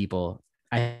these people.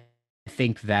 I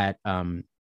think that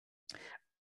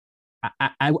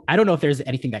I don't know if there's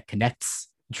anything that connects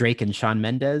Drake and Shawn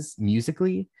Mendes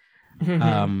musically.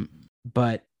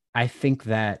 But I think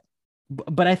the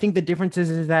difference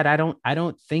is that I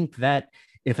don't think that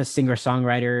if a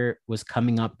singer-songwriter was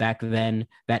coming up back then,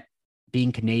 that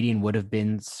being Canadian would have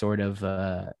been sort of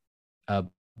a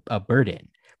burden.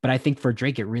 But I think for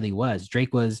Drake, it really was.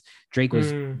 Drake was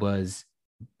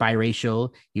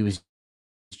biracial. He was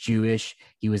Jewish.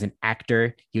 He was an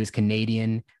actor. He was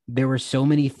Canadian. There were so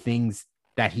many things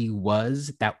that he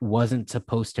was that wasn't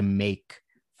supposed to make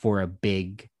for a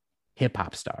big hip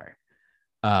hop star.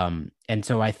 And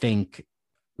so I think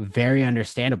very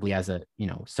understandably, as a,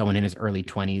 someone in his early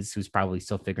 20s who's probably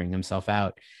still figuring himself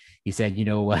out, he said, you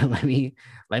know what, let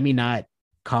me not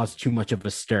cause too much of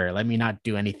a stir. Let me not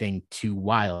do anything too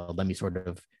wild. Let me sort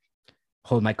of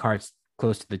hold my cards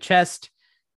close to the chest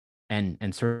and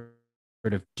sort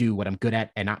of do what I'm good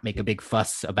at and not make a big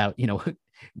fuss about,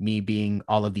 me being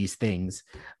all of these things.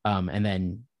 And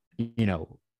then,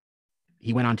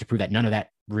 he went on to prove that none of that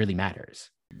really matters.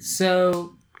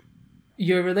 So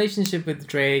your relationship with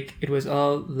Drake, it was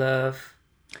all love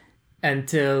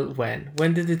until when?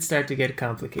 When did it start to get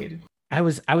complicated? I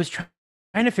was trying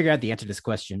to figure out the answer to this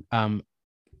question. I'm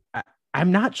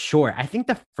not sure. I think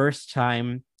the first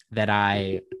time that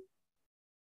I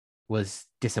was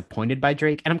disappointed by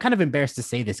Drake, and I'm kind of embarrassed to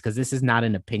say this because this is not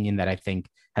an opinion that I think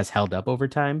has held up over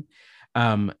time.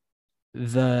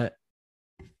 The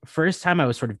first time I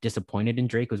was sort of disappointed in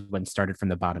Drake was when Started From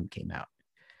the Bottom came out.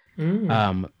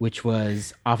 which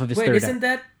was off of his Wait, third.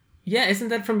 isn't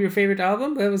that from your favorite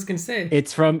album? I was gonna say.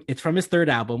 It's from his third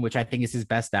album, which I think is his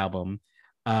best album.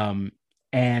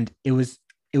 And it was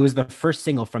the first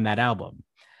single from that album.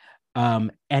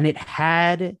 And it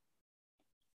had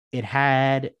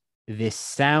this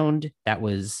sound that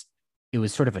was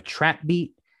sort of a trap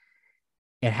beat.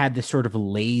 It had this sort of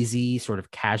lazy, sort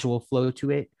of casual flow to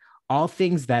it. All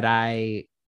things that I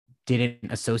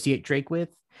didn't associate Drake with,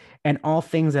 and all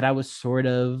things that I was sort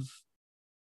of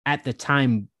at the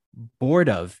time bored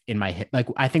of in my head. Like,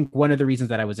 I think one of the reasons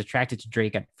that I was attracted to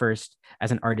Drake at first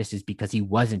as an artist is because he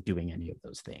wasn't doing any of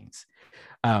those things.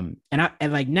 And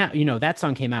like now, that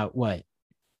song came out, what,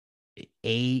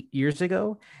 8 years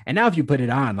ago? And now if you put it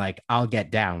on, like, I'll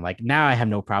get down. Like, now I have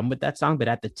no problem with that song. But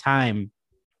at the time,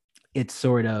 it's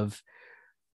sort of,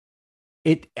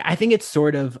 I think it's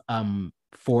sort of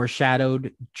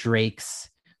foreshadowed Drake's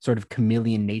sort of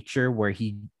chameleon nature, where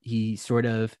he sort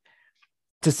of,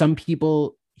 to some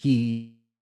people, he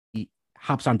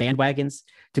hops on bandwagons.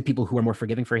 To people who are more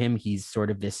forgiving for him, he's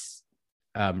sort of this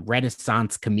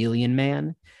Renaissance chameleon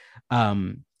man.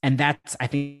 And that's, I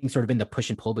think, sort of been the push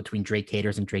and pull between Drake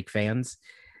haters and Drake fans,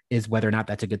 is whether or not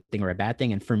that's a good thing or a bad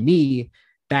thing. And for me,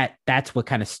 that's what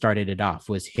kind of started it off,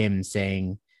 was him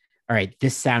saying, all right,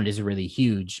 this sound is really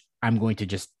huge. I'm going to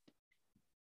just,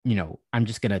 I'm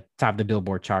just going to top the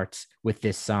Billboard charts with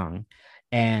this song.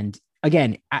 And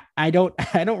again, I don't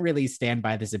really stand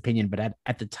by this opinion, but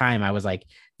at the time I was like,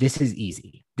 this is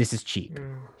easy. This is cheap.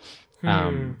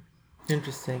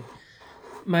 Interesting.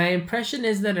 My impression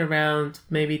is that around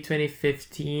maybe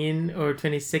 2015 or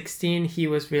 2016, he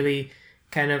was really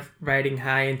kind of riding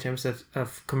high in terms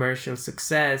of commercial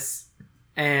success,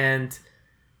 and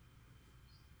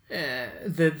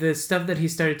the stuff that he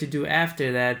started to do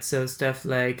after that. So stuff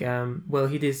like,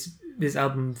 he did this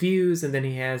album Views, and then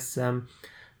he has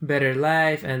Better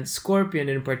Life and Scorpion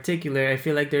in particular. I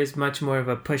feel like there's much more of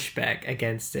a pushback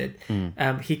against it.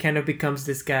 He kind of becomes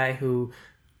this guy who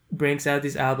brings out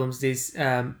these albums, these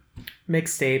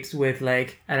mixtapes with,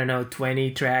 like, I don't know,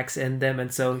 20 tracks in them,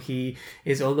 and so he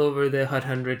is all over the Hot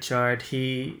 100 chart.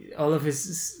 All of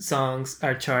his songs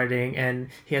are charting, and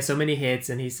he has so many hits,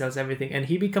 and he sells everything, and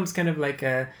he becomes kind of like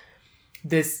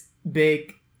this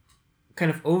big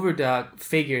kind of overdog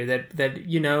figure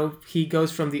that he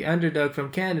goes from the underdog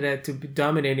from Canada to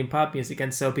dominating pop music,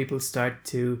 and so people start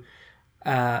to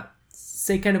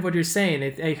say kind of what you're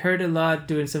saying. I heard a lot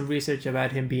doing some research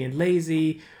about him being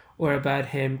lazy, or about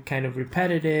him kind of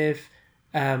repetitive.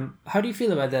 How do you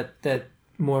feel about that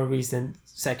more recent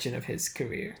section of his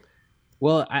career?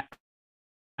 Well,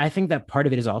 I think that part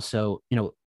of it is also,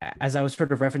 as I was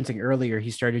sort of referencing earlier, he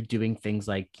started doing things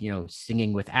like,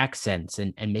 singing with accents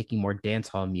and making more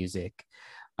dancehall music.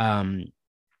 And,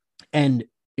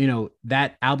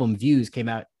 that album Views came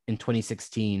out in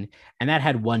 2016, and that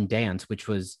had One Dance, which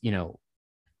was,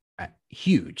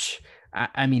 huge.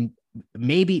 I mean,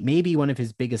 maybe one of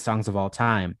his biggest songs of all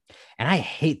time. And I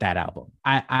hate that album.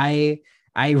 I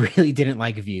really didn't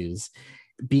like Views,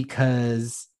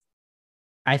 because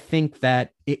I think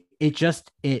that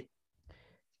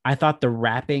I thought the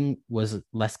rapping was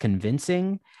less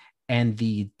convincing, and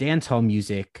the dancehall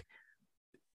music,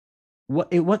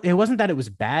 it wasn't that it was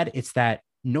bad, it's that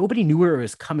nobody knew where it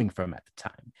was coming from at the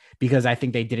time, because I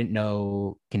think they didn't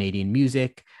know Canadian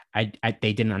music.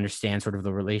 They didn't understand sort of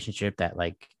the relationship that,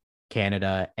 like,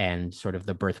 Canada and sort of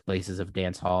the birthplaces of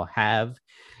dancehall have,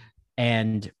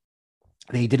 and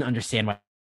they didn't understand why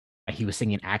he was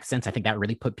singing accents. I think that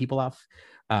really put people off.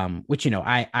 Which,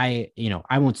 I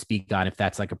won't speak on if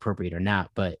that's, like, appropriate or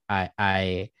not, but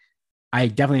I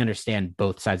definitely understand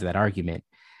both sides of that argument.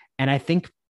 And I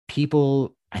think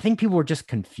people were just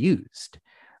confused.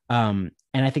 And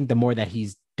I think the more that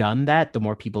he's done that, the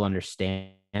more people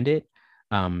understand it.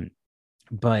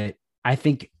 But I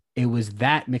think it was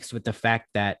that mixed with the fact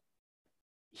that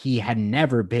he had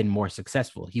never been more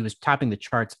successful. He was topping the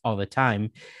charts all the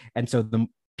time. And so the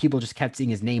people just kept seeing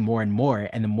his name more and more.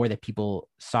 And the more that people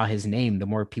saw his name, the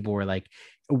more people were like,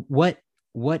 what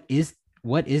is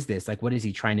this? Like, what is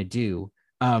he trying to do?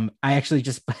 I actually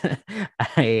just,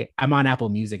 I'm on Apple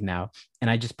Music now, and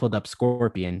I just pulled up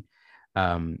Scorpion,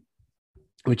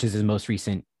 which is his most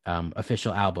recent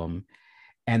official album.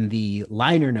 And the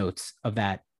liner notes of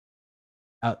that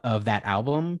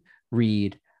album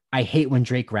read, "I hate when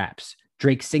Drake raps.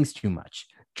 Drake sings too much.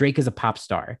 Drake is a pop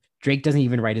star. Drake doesn't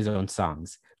even write his own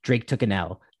songs. Drake took an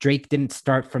L. Drake didn't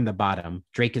start from the bottom.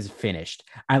 Drake is finished.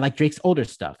 I like Drake's older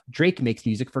stuff. Drake makes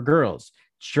music for girls.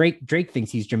 Drake thinks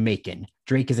he's Jamaican.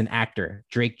 Drake is an actor.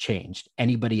 Drake changed.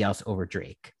 Anybody else over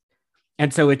Drake."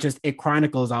 And so it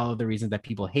chronicles all of the reasons that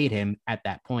people hate him at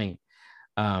that point.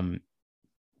 And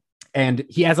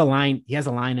he has a line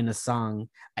in a song.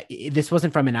 This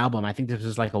wasn't from an album. I think this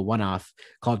was like a one-off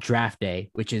called Draft Day,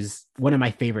 which is one of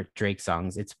my favorite Drake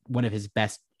songs. It's one of his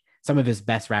best, some of his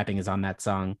best rapping is on that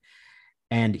song.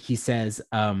 And he says,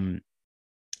 can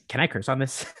I curse on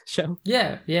this show?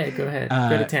 Yeah, go ahead.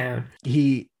 Go to town.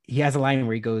 He has a line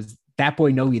where he goes, "That boy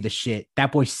know he the shit.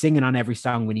 That boy singing on every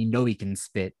song when he know he can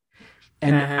spit."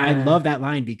 And I love that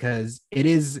line because it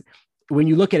is, when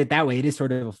you look at it that way, it is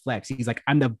sort of a flex. He's like,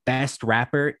 I'm the best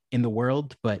rapper in the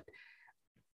world, but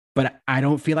I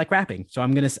don't feel like rapping, so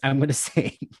I'm gonna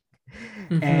sing.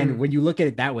 Mm-hmm. And when you look at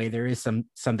it that way, there is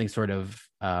something sort of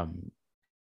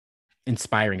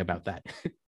inspiring about that.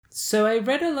 So I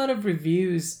read a lot of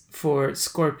reviews for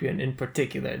Scorpion in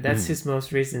particular. That's his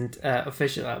most recent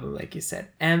official album, like you said,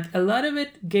 and a lot of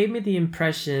it gave me the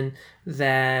impression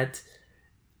that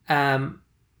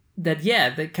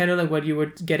that kind of like what you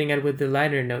were getting at with the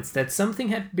liner notes, that something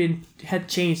had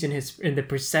changed in the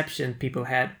perception people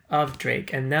had of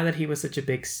Drake, and now that he was such a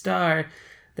big star,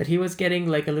 that he was getting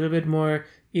like a little bit more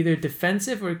either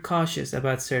defensive or cautious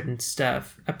about certain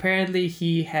stuff. Apparently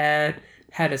he had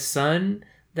a son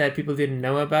that people didn't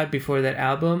know about before that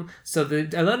album, so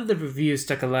a lot of the reviews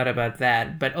talk a lot about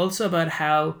that, but also about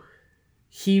how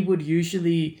he would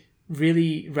usually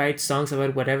really write songs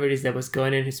about whatever it is that was going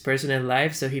on in his personal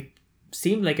life. So he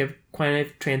seemed like a quite a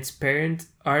transparent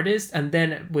artist. And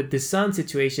then with the son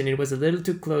situation, it was a little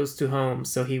too close to home.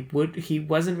 So he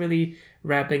wasn't really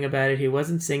rapping about it. He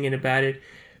wasn't singing about it.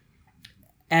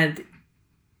 And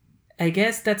I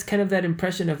guess that's kind of that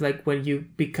impression of like when you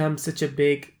become such a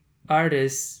big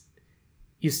artist,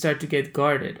 you start to get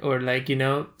guarded, or like, you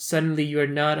know, suddenly you're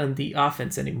not on the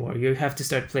offense anymore. You have to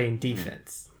start playing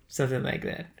defense, something like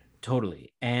that.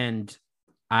 Totally. And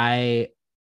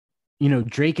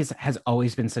Drake has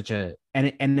always been such a,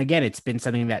 and again, it's been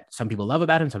something that some people love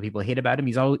about him, some people hate about him.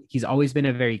 He's always been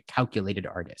a very calculated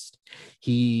artist.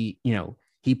 He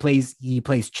plays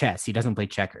chess. He doesn't play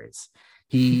checkers.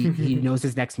 He knows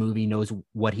his next move. He knows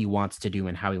what he wants to do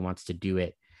and how he wants to do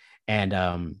it.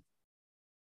 And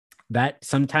that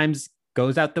sometimes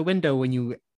goes out the window when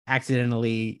you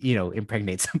accidentally,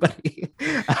 impregnate somebody.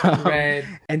 Right.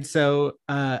 And so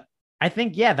I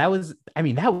think, yeah, that was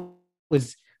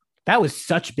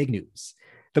such big news.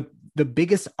 The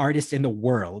biggest artist in the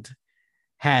world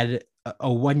had a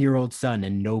 1-year-old son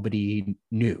and nobody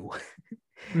knew.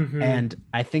 Mm-hmm. And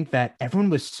I think that everyone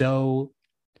was so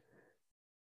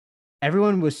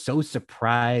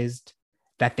surprised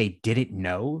that they didn't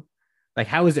know. Like,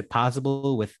 how is it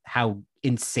possible with how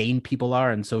insane people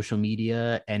are on social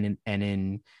media and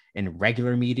in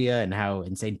regular media, and how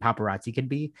insane paparazzi can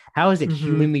be? How is it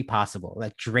humanly possible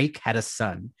that Drake had a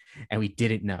son and we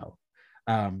didn't know?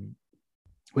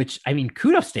 Which, I mean,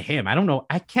 kudos to him. I don't know.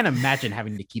 I can't imagine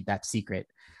having to keep that secret.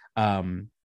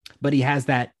 But he has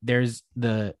that. Because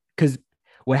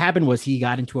what happened was he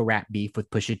got into a rap beef with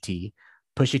Pusha T.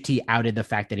 Pusha T outed the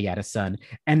fact that he had a son.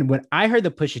 And when I heard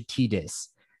the Pusha T diss,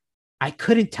 I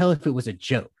couldn't tell if it was a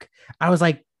joke. I was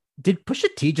like, did Pusha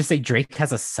T just say Drake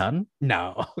has a son?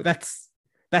 No, that's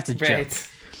a joke.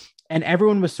 And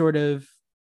everyone was sort of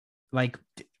like,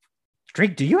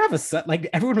 Drake, do you have a son? Like,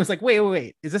 everyone was like,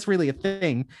 wait, is this really a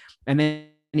thing? And then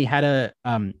he had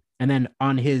and then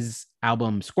on his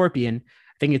album Scorpion,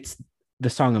 I think it's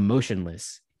the song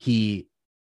Emotionless, he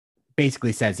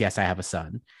basically says, yes, I have a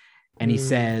son. And he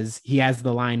says, he has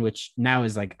the line, which now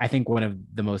is like, I think one of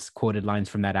the most quoted lines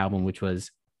from that album, which was,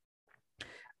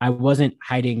 I wasn't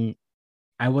hiding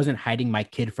my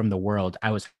kid from the world.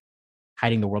 I was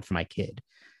hiding the world from my kid.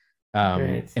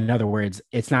 Right. In other words,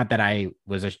 it's not that I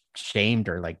was ashamed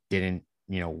or like didn't,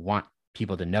 want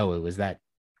people to know. It was that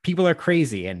people are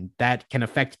crazy and that can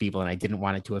affect people. And I didn't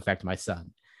want it to affect my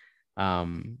son.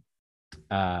 And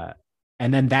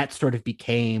then that sort of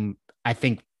became, I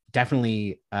think,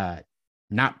 definitely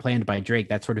not planned by Drake.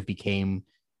 That sort of became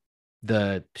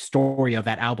the story of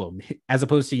that album, as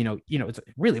opposed to, it's a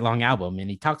really long album and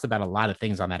he talks about a lot of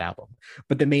things on that album,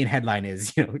 but the main headline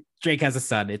is, Drake has a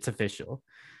son. It's official.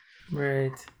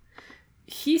 Right.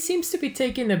 He seems to be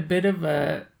taking a bit of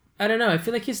a, I don't know, I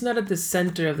feel like he's not at the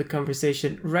center of the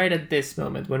conversation right at this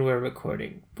moment when we're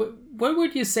recording. But where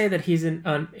would you say that he's in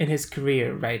his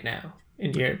career right now,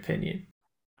 in your opinion?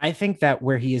 I think that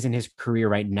where he is in his career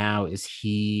right now is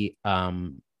he,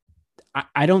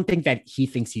 I don't think that he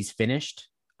thinks he's finished.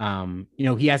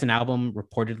 He has an album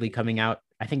reportedly coming out,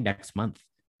 I think next month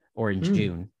or in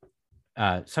June,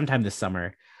 sometime this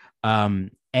summer.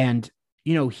 And,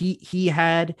 he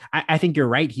had, I think you're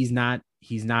right. He's not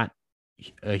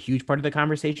a huge part of the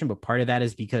conversation, but part of that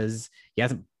is because he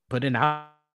hasn't put an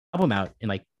album out in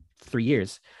like 3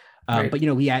 years. Right. But you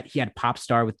know, he had Pop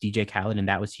Star with DJ Khaled, and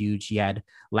that was huge. He had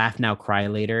Laugh Now, Cry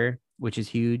Later, which is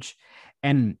huge.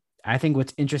 And I think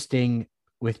what's interesting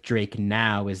with Drake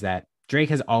now is that Drake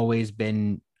has always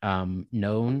been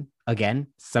known, again,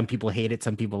 some people hate it,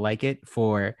 some people like it,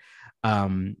 for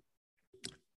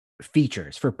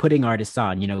features, for putting artists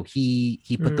on. You know, he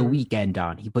put The Weeknd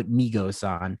on, he put Migos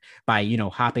on by, you know,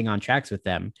 hopping on tracks with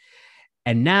them.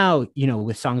 And now, you know,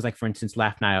 with songs like, for instance,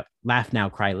 Laugh Now,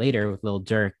 Cry Later with Lil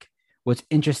Durk, what's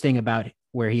interesting about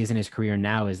where he is in his career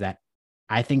now is that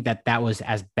I think that that was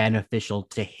as beneficial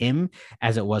to him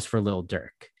as it was for Lil Durk,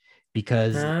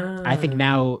 because I think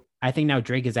now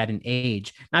Drake is at an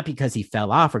age, not because he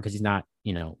fell off or because he's not,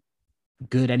 you know,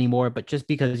 good anymore, but just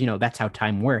because, you know, that's how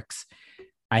time works.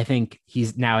 I think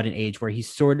he's now at an age where he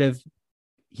sort of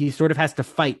has to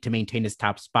fight to maintain his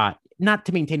top spot, not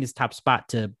to maintain his top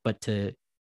spot but to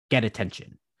get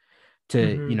attention,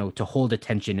 to, you know, to hold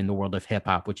attention in the world of hip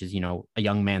hop, which is, you know, a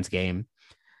young man's game.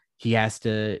 He has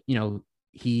to, you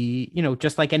know,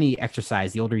 just like any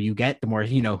exercise, the older you get, the more,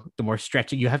 you know, the more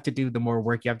stretching you have to do, the more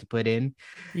work you have to put in.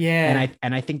 Yeah.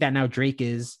 And I think that now Drake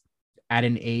is at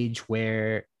an age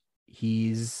where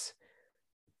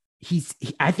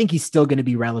I think he's still going to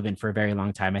be relevant for a very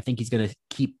long time. I think he's going to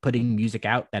keep putting music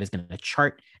out that is going to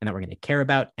chart and that we're going to care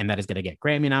about and that is going to get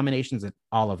Grammy nominations and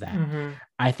all of that.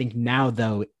 I think now,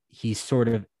 though, he's sort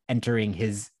of entering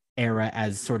his era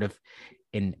as sort of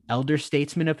an elder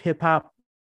statesman of hip hop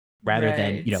rather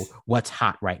than, you know, what's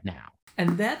hot right now.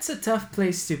 And that's a tough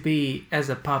place to be as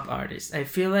a pop artist. I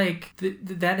feel like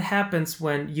that happens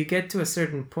when you get to a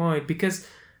certain point, because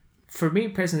for me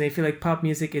personally, I feel like pop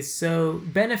music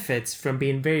benefits from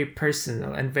being very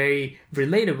personal and very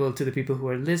relatable to the people who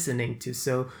are listening to.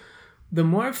 So the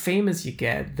more famous you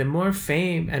get, the more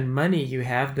fame and money you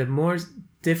have, the more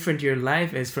different your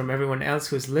life is from everyone else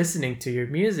who's listening to your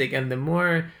music. And the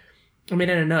more, I mean,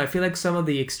 I don't know, I feel like some of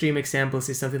the extreme examples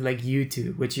is something like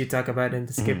U2, which you talk about in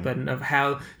the skip button, of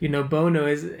how, you know, Bono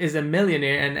is a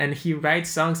millionaire and he writes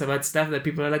songs about stuff that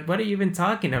people are like, what are you even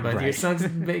talking about? Right. Your songs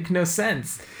make no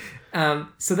sense.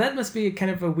 So that must be kind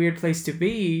of a weird place to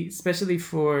be, especially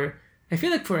I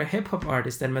feel like for a hip hop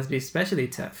artist, that must be especially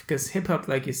tough, because hip hop,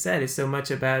 like you said, is so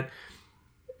much about,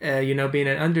 you know, being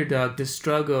an underdog, the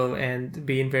struggle, and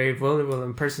being very vulnerable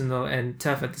and personal and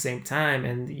tough at the same time.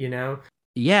 And, you know.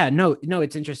 Yeah, no,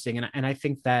 it's interesting. And I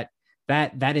think that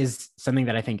is something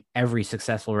that I think every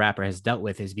successful rapper has dealt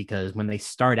with, is because when they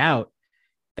start out,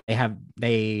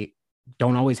 they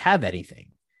don't always have anything.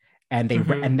 And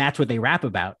and that's what they rap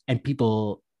about, and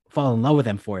people fall in love with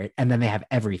them for it. And then they have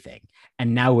everything.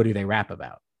 And now what do they rap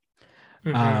about?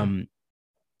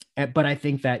 But I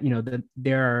think that, you know,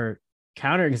 there are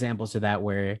counterexamples to that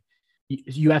where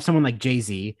you have someone like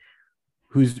Jay-Z,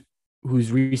 whose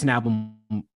recent album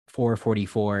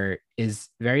 444 is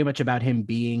very much about him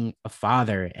being a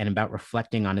father and about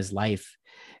reflecting on his life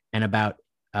and about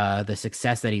the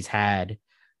success that he's had.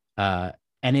 And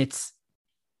it's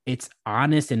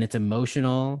honest and it's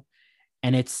emotional,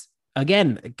 and it's,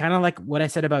 again, kind of like what I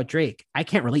said about Drake. I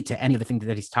can't relate to any of the things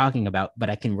that he's talking about, but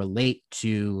I can relate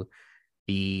to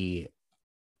the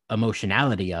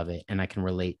emotionality of it, and I can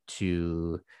relate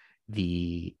to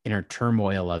the inner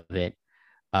turmoil of it.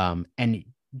 And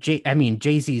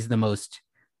Jay-Z is the most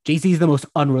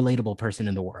unrelatable person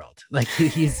in the world. Like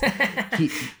he's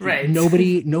right.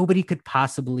 Nobody could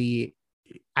possibly.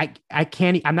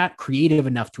 I'm not creative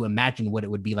enough to imagine what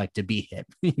it would be like to be him.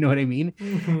 You know what I mean?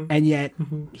 And yet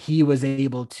he was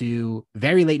able to,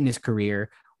 very late in his career,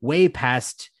 way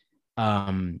past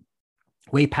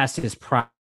his prime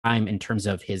in terms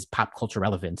of his pop culture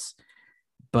relevance,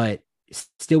 but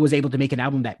still was able to make an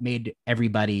album that made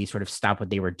everybody sort of stop what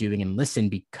they were doing and listen,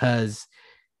 because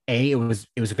it was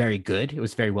very good. It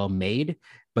was very well made,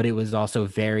 but it was also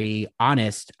very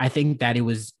honest. I think that it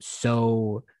was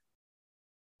so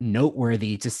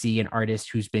noteworthy to see an artist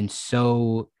who's been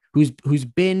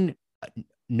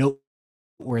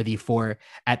noteworthy for,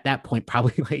 at that point,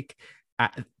 probably like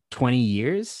 20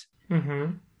 years,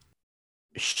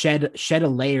 shed a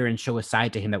layer and show a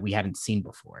side to him that we hadn't seen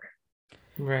before.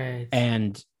 Right.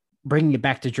 And bringing it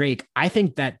back to Drake, I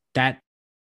think that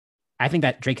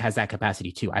Drake has that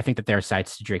capacity too. I think that there are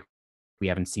sides to Drake we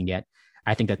haven't seen yet.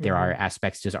 I think that there are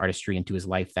aspects to his artistry and to his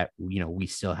life that, you know, we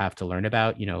still have to learn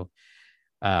about, you know.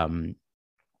 And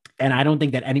I don't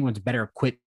think that anyone's better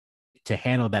equipped to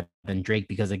handle that than Drake,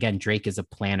 because again, Drake is a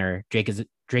planner. Drake is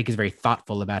very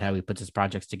thoughtful about how he puts his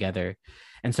projects together.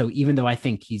 And so even though I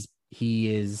think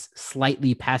he is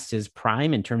slightly past his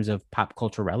prime in terms of pop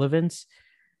culture relevance,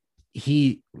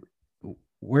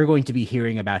 we're going to be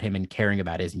hearing about him and caring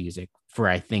about his music for,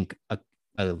 I think,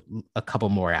 a couple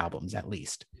more albums at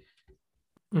least.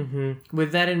 Mm-hmm.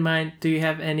 With that in mind, do you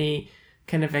have any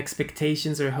kind of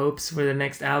expectations or hopes for the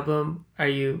next album? Or are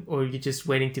you just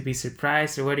waiting to be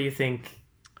surprised, or what do you think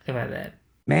about that?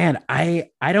 Man, I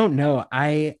don't know.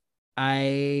 I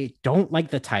don't like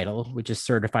the title, which is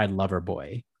Certified Lover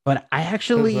Boy, but I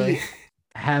actually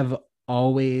have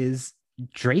always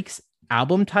Drake's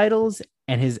album titles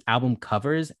and his album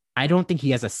covers. I don't think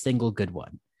he has a single good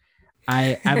one.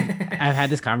 I've had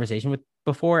this conversation with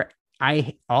before.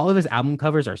 All of his album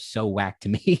covers are so whack to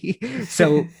me.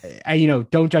 So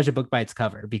don't judge a book by its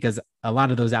cover, because a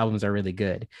lot of those albums are really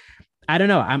good. I don't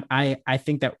know. I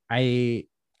think that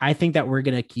we're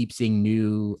gonna keep seeing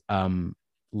new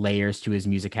layers to his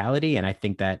musicality, and I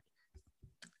think that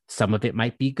some of it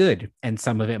might be good and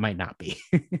some of it might not be.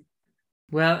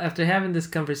 Well, after having this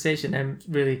conversation, I'm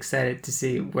really excited to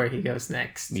see where he goes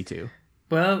next. Me too.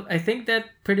 Well, I think that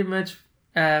pretty much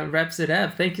wraps it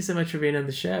up. Thank you so much for being on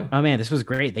the show. Oh man, this was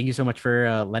great. Thank you so much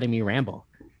for letting me ramble.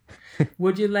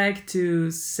 Would you like to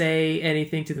say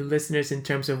anything to the listeners in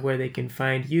terms of where they can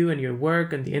find you and your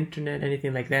work on the internet,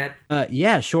 anything like that?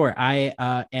 Yeah, sure. I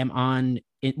am on.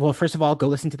 Well, first of all, go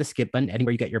listen to the Skip Button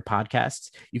anywhere you get your podcasts.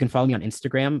 You can follow me on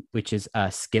Instagram, which is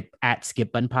Skip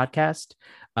Button Podcast.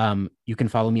 You can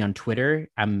follow me on Twitter.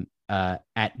 I'm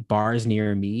at Bars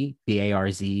Near Me,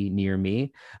 BARZ near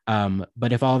me.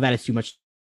 But if all of that is too much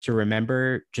to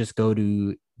remember, just go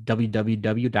to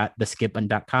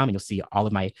www.theskipbutton.com and you'll see all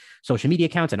of my social media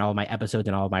accounts and all of my episodes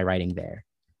and all of my writing there.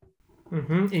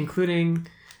 Mm-hmm. Including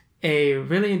a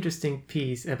really interesting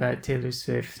piece about Taylor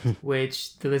Swift,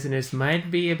 which the listeners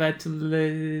might be about to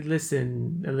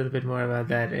listen a little bit more about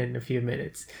that in a few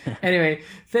minutes. Anyway,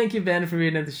 thank you, Ben, for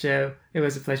being on the show. It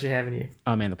was a pleasure having you.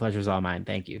 Oh man, the pleasure's all mine.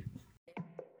 Thank you.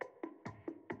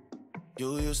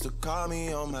 You used to call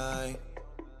me on my.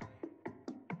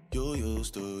 You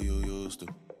used to.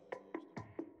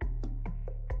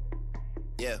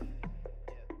 Yeah.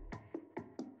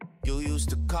 You used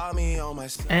to call me on my.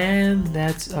 And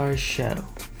that's our show.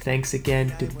 Thanks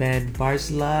again to Ben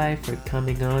Barzilai for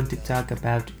coming on to talk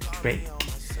about Drake.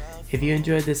 If you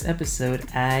enjoyed this episode,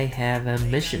 I have a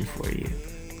mission for you.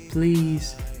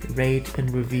 Please rate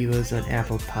and review us on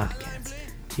Apple Podcasts.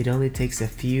 It only takes a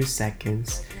few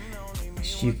seconds.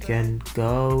 You can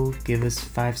go give us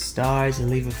 5 stars and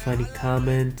leave a funny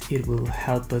comment. It will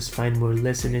help us find more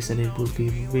listeners and it will be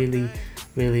really,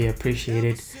 really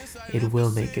appreciated. It will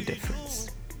make a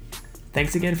difference.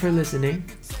 Thanks again for listening.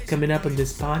 Coming up on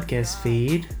this podcast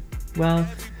feed, well,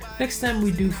 next time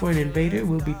we do Foreign Invader,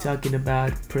 we'll be talking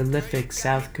about prolific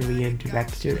South Korean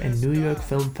director and New York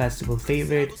Film Festival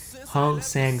favorite Hong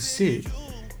Sang-soo.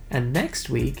 And next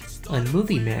week on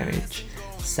Movie Marriage,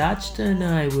 Sajda and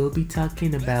I will be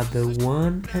talking about the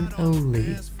one and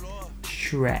only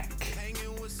Shrek.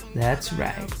 That's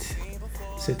right.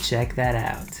 So check that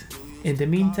out. In the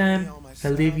meantime,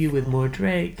 I'll leave you with more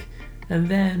Drake and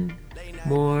then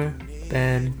more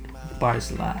Ben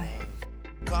Barzilai.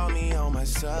 Call me on my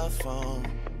cell phone.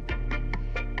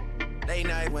 Late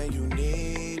night when you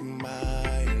need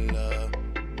my love.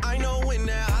 I know when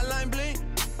that hotline blink,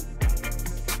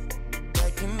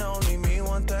 that can only mean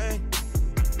one thing.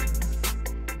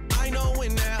 I know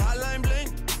when that hotline blink,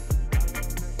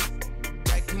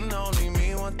 that can only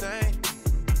mean one thing.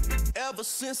 Ever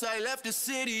since I left the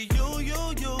city,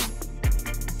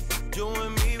 you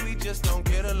and me, we just don't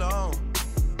get along.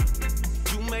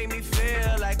 You made me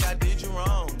feel like I did you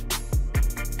wrong.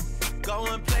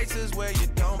 Going places where you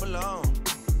don't belong.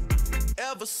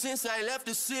 Ever since I left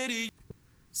the city.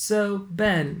 So,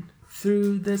 Ben,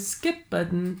 through the Skip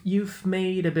Button, you've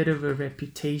made a bit of a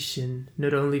reputation,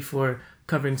 not only for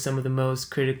covering some of the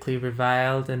most critically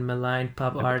reviled and maligned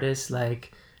pop artists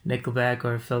like Nickelback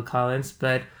or Phil Collins,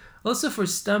 but also for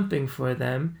stumping for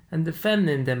them and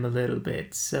defending them a little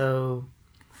bit. So,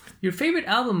 your favorite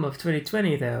album of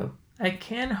 2020, though, I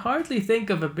can hardly think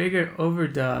of a bigger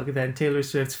overdog than Taylor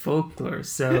Swift's Folklore.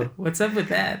 So, what's up with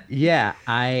that? Yeah,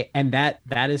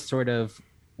 that is sort of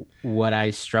what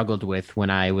I struggled with when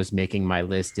I was making my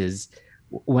list. Is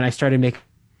when I started making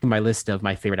my list of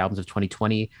my favorite albums of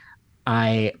 2020,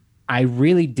 I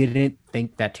really didn't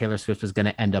think that Taylor Swift was going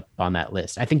to end up on that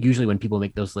list. I think usually when people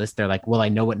make those lists, they're like, well, I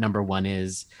know what number 1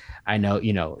 is. I know,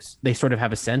 they sort of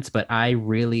have a sense, but I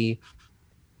really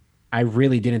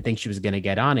didn't think she was going to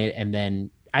get on it. And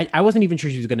then I wasn't even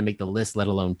sure she was going to make the list, let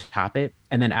alone top it.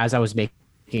 And then as I was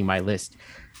making my list,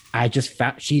 I just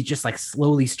found she just like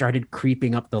slowly started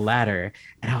creeping up the ladder.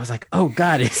 And I was like, oh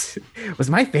God, was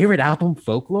my favorite album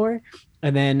Folklore?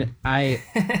 And then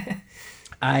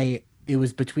it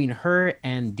was between her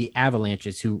and the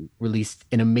Avalanches, who released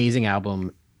an amazing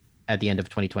album at the end of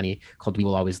 2020 called "We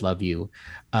Will Always Love You,"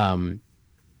 and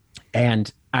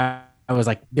I was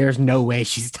like, "There's no way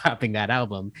she's topping that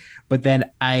album." But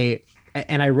then I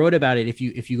wrote about it. If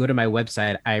you go to my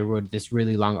website, I wrote this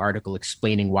really long article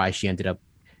explaining why she ended up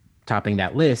topping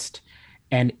that list,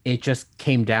 and it just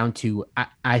came down to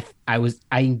I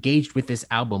engaged with this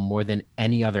album more than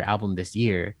any other album this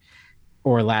year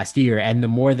or last year, and the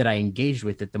more that I engaged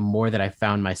with it, the more that I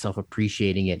found myself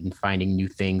appreciating it and finding new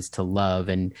things to love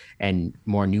and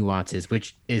more nuances,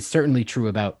 which is certainly true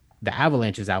about the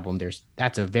Avalanches album.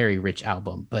 That's a very rich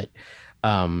album, but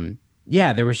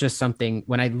yeah, there was just something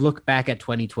when I look back at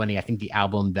 2020, I think the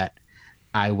album that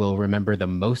I will remember the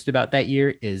most about that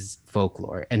year is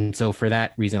Folklore. And so for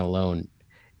that reason alone,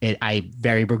 I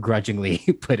very begrudgingly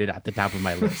put it at the top of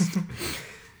my list.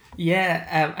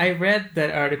 Yeah, I read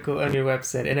that article on your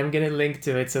website, and I'm gonna link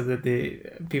to it so that the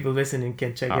people listening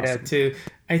can check it out too.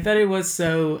 I thought it was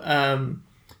so.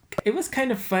 It was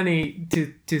kind of funny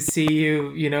to see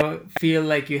you, feel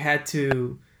like you had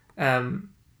to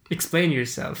explain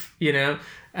yourself,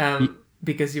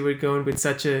 because you were going with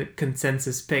such a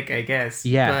consensus pick, I guess.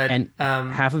 Yeah, but, and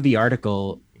half of the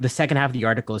article, the second half of the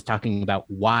article, is talking about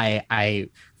why I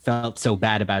felt so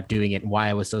bad about doing it, and why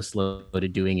I was so slow to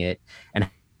doing it, and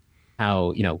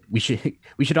how we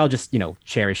should all just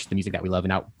cherish the music that we love and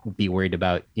not be worried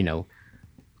about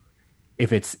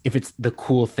if it's the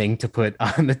cool thing to put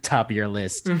on the top of your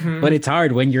list. But it's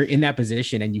hard when you're in that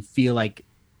position and you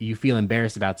feel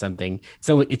embarrassed about something.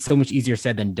 So it's so much easier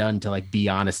said than done to be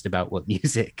honest about what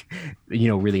music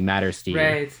really matters to you.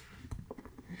 Right.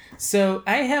 So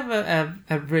I have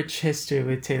a rich history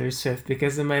with Taylor Swift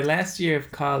because in my last year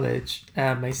of college,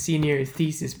 my senior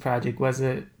thesis project was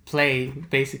a play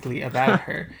basically about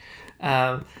her.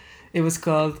 It was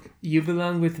called "You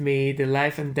Belong With Me, The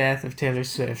Life and Death of Taylor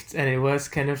Swift." And it was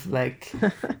kind of like,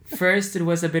 first it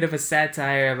was a bit of a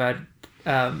satire about,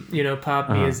 pop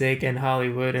music and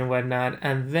Hollywood and whatnot.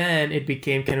 And then it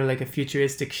became kind of like a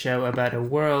futuristic show about a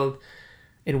world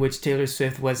in which Taylor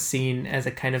Swift was seen as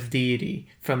a kind of deity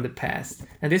from the past.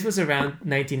 And this was around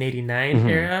 1989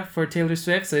 era for Taylor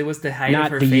Swift, so it was the height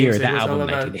of her fame. Not the year, the album,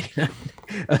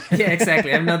 1989. Yeah,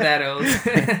 exactly. I'm not that old.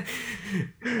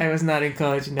 I was not in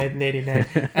college in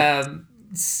 1989.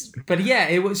 But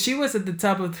yeah, she was at the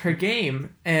top of her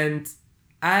game, and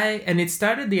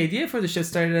the idea for the show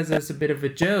started as a bit of a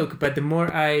joke, but the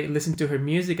more I listened to her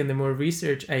music and the more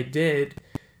research I did,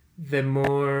 the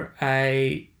more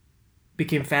I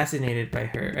became fascinated by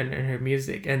her and her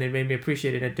music, and it made me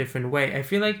appreciate it in a different way. I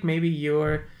feel like maybe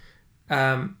your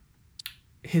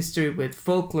history with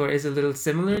Folklore is a little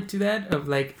similar to that, of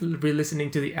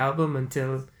re-listening to the album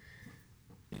until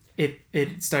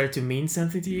it started to mean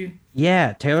something to you.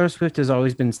 Yeah, Taylor Swift has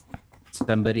always been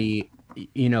somebody,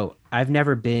 I've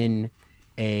never been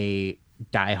a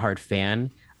diehard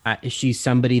fan. She's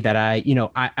somebody that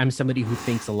I'm somebody who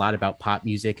thinks a lot about pop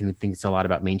music and who thinks a lot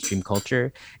about mainstream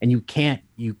culture. And you can't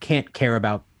care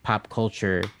about pop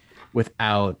culture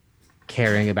without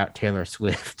caring about Taylor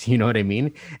Swift. You know what I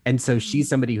mean? And so she's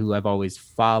somebody who I've always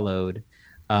followed.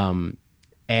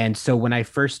 And so when I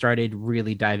first started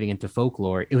really diving into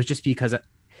Folklore, it was just because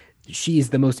she's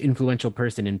the most influential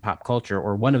person in pop culture,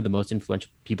 or one of the most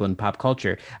influential people in pop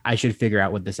culture. I should figure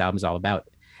out what this album's all about.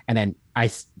 And then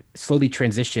I slowly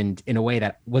transitioned in a way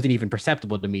that wasn't even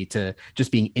perceptible to me, to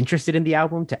just being interested in the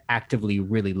album, to actively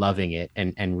really loving it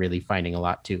and really finding a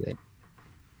lot to it.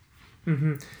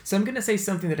 So I'm going to say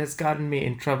something that has gotten me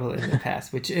in trouble in the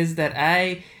past, which is that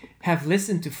I have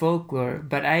listened to Folklore,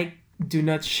 but I do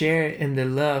not share in the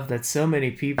love that so many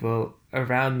people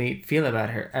around me feel about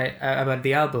her, about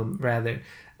the album, rather.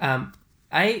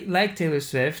 I like Taylor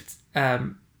Swift,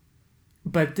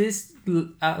 but this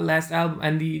last album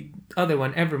and the other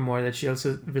one, Evermore, that she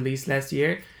also released last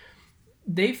year,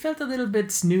 they felt a little bit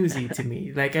snoozy to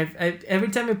me. Like I every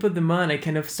time I put them on, I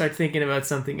kind of start thinking about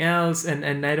something else,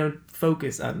 and I don't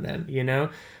focus on them,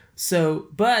 So,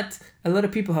 but a lot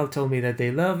of people have told me that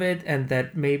they love it and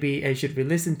that maybe I should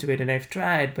re-listen to it, and I've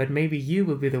tried, but maybe you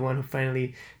will be the one who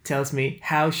finally tells me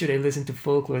how should I listen to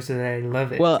Folklore so that I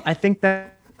love it. Well, I think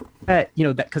that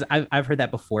because I've heard that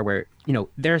before, where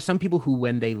there are some people who,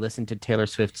 when they listen to Taylor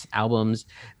Swift's albums,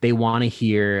 they want to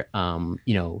hear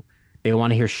they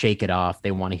want to hear Shake It Off, they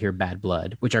want to hear Bad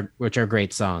Blood, which are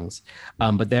great songs,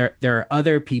 but there are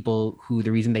other people who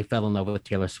the reason they fell in love with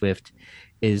Taylor Swift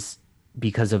is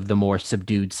because of the more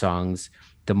subdued songs,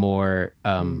 the more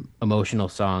emotional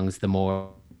songs, the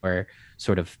more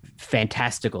sort of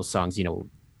fantastical songs,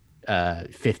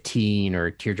 15 or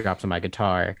Teardrops on My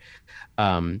Guitar.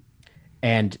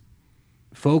 And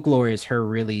Folklore is her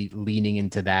really leaning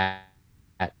into that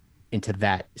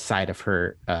side of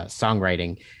her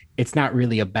songwriting. It's not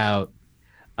really about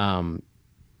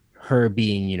her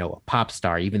being, you know, a pop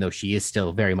star, even though she is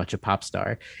still very much a pop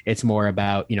star. It's more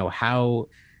about, you know, how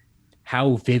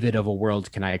vivid of a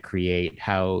world can I create?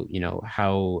 How, you know,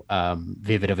 how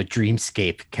vivid of a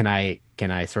dreamscape can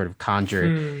I sort of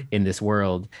conjure in this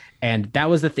world? And that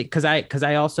was the thing, because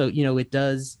I also, you know,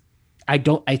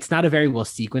 it's not a very well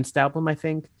sequenced album, I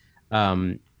think.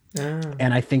 And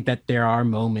I think that there are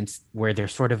moments where it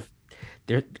sort of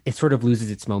loses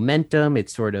its momentum. It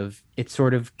sort of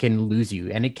can lose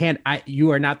you, and it can't.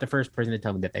 You are not the first person to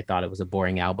tell me that they thought it was a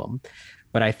boring album,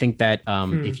 but I think that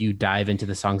if you dive into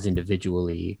the songs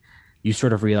individually, you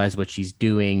sort of realize what she's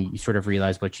doing. You sort of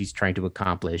realize what she's trying to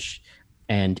accomplish,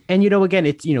 and you know, again,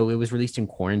 it's, you know, it was released in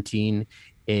quarantine.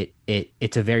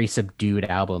 It's a very subdued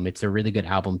album. It's a really good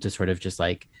album to sort of just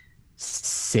like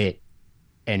sit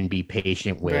and be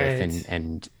patient with, right,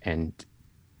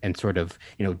 and sort of,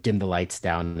 you know, dim the lights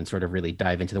down and sort of really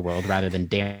dive into the world rather than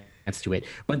dance to it.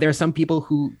 But there are some people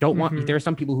who don't want. There are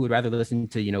some people who would rather listen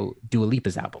to, you know, Dua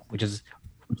Lipa's album, which is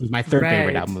my third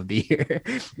favorite album of the year.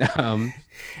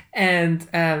 And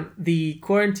the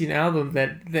quarantine album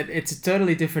that it's a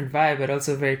totally different vibe, but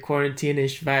also a very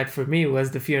quarantine-ish vibe for me, was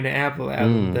the Fiona Apple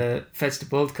album, the Fetch the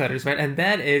Bolt Cutters, right? And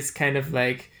that is kind of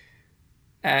like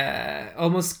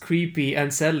almost creepy,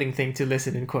 unsettling thing to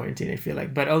listen in quarantine, I feel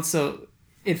like, but also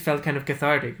it felt kind of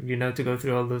cathartic, you know, to go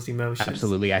through all those emotions.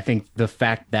 Absolutely. I think the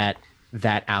fact that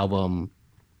that album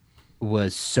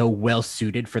was so well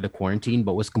suited for the quarantine,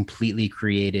 but was completely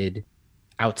created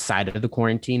outside of the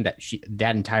quarantine,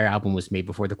 that entire album was made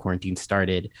before the quarantine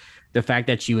started. The fact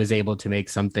that she was able to make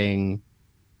something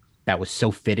that was so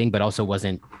fitting, but also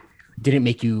didn't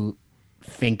make you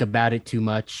think about it too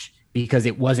much, because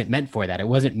it wasn't meant for that. It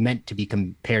wasn't meant to be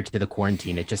compared to the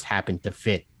quarantine. It just happened to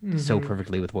fit so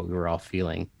perfectly with what we were all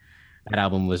feeling. That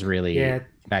album was really,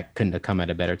 that couldn't have come at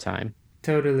a better time.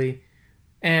 Totally.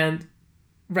 And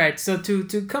right, so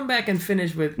to come back and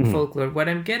finish with Folklore, what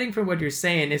I'm getting from what you're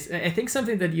saying is, I think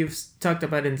something that you've talked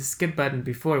about in the Skip Button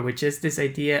before, which is this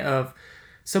idea of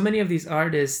so many of these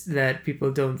artists that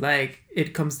people don't like,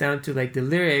 it comes down to like the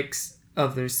lyrics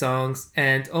of their songs.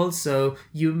 And also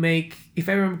you make, if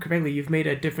I remember correctly, you've made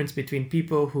a difference between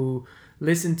people who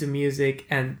listen to music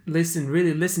and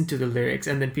really listen to the lyrics,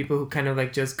 and then people who kind of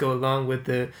like just go along with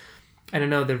the, I don't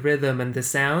know, the rhythm and the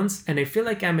sounds. And I feel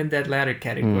like I'm in that latter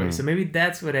category. So maybe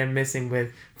that's what I'm missing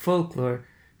with Folklore,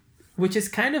 which is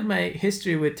kind of my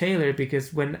history with Taylor,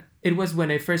 because when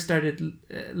I first started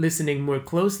listening more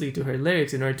closely to her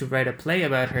lyrics in order to write a play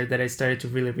about her, that I started to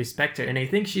really respect her. And I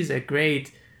think she's a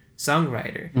great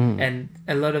songwriter, and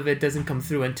a lot of it doesn't come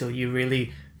through until you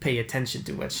really pay attention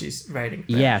to what she's writing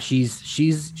about. Yeah,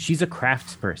 she's a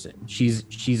crafts person.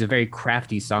 She's a very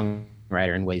crafty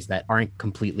songwriter in ways that aren't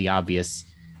completely obvious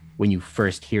when you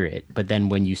first hear it, but then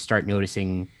when you start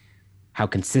noticing how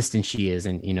consistent she is,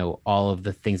 and, you know, all of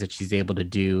the things that she's able to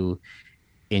do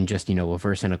in just, you know, a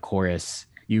verse and a chorus,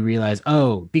 you realize,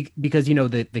 because, you know,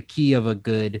 the key of a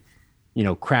good, you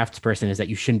know, crafts person is that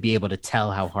you shouldn't be able to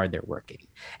tell how hard they're working,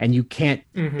 and you can't.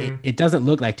 It doesn't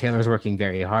look like Taylor's working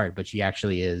very hard, but she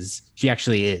actually is. It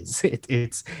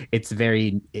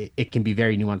can be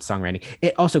very nuanced songwriting.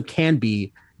 It also can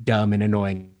be dumb and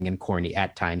annoying and corny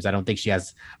at times. I don't think she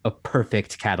has a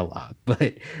perfect catalog,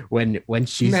 but when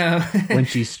she's when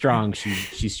she's strong,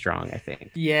 she's strong, I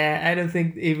think. Yeah, I don't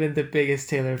think even the biggest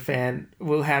Taylor fan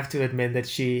will have to admit that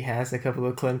she has a couple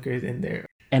of clunkers in there.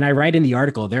 And I write in the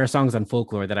article, there are songs on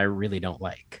Folklore that I really don't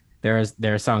like. There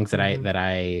are songs that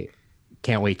I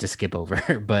can't wait to skip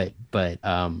over, but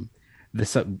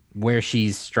where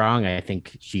she's strong, I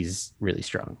think she's really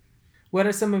strong. What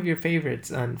are some of your favorites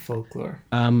on Folklore?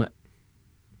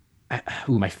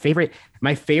 My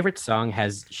favorite song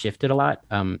has shifted a lot.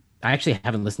 I actually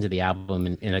haven't listened to the album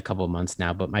in a couple of months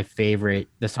now, but the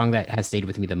song that has stayed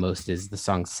with me the most is the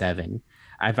song 7.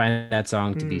 I find that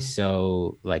song to be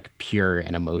so like pure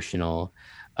and emotional,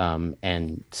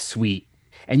 and sweet.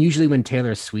 And usually when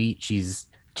Taylor's sweet, she's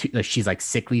like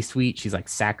sickly sweet. She's like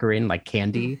saccharine, like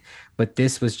candy. But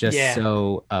this was just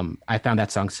so. I found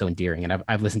that song so endearing, and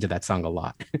I've listened to that song a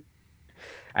lot.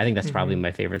 I think that's probably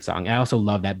my favorite song. I also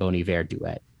love that Bon Iver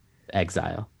duet,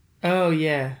 Exile. Oh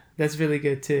yeah, that's really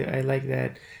good too. I like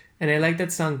that, and I like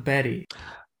that song Betty.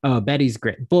 Oh, Betty's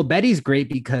great. Well, Betty's great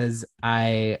because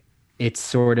it's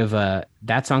sort of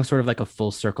that song's sort of like a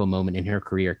full circle moment in her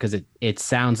career, because it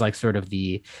sounds like sort of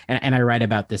and I write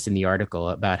about this in the article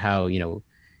about how, you know,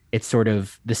 it's sort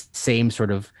of the same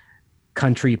sort of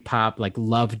country pop, like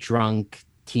love drunk,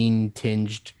 teen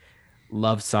tinged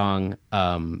love song,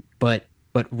 but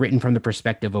written from the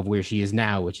perspective of where she is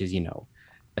now, which is,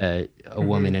 a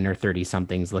woman in her 30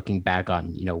 somethings looking back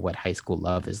on, what high school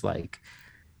love is like.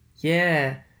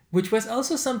 Yeah, which was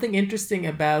also something interesting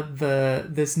about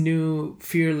this new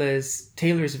Fearless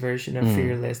Taylor's version of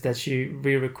Fearless that she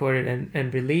re-recorded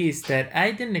and released, that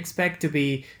I didn't expect to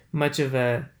be much of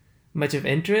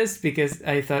interest, because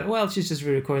I thought, well, she's just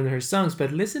re-recording her songs.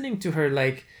 But listening to her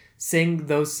like sing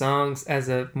those songs as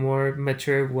a more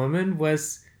mature woman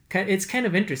it's kind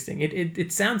of interesting.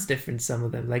 It sounds different, some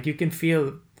of them. Like you can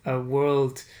feel a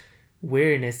world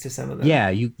weirdness to some of them. Yeah,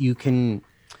 you can.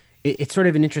 It's sort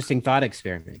of an interesting thought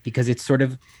experiment, because it's sort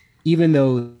of, even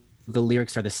though the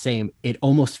lyrics are the same, it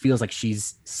almost feels like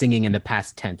she's singing in the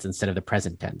past tense instead of the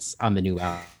present tense on the new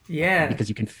album. Yeah, because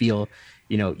you can feel,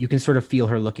 you can sort of feel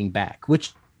her looking back,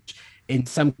 which in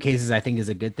some cases I think is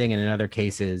a good thing, and in other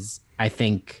cases I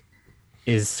think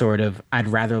is sort of, I'd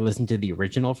rather listen to the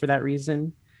original for that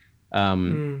reason.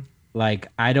 Like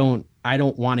I don't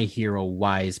want to hear a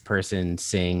wise person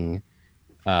sing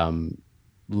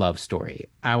love story.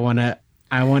 I want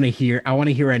to hear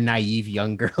a naive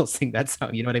young girl sing that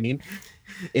song. You know what I mean?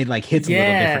 It like hits a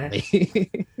little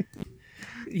differently.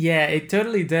 Yeah, it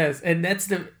totally does. And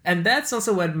that's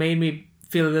also what made me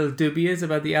feel a little dubious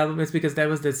about the album, is because that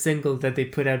was the single that they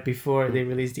put out before they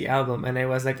released the album, and I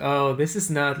was like, oh, this is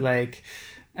not like,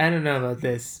 I don't know about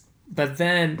this. But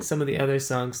then some of the other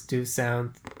songs do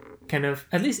sound kind of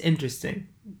at least interesting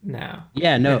now.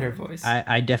 Yeah, no, in her voice.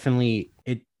 I definitely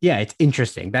it's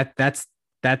interesting. That's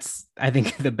I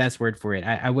think the best word for it.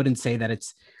 I wouldn't say that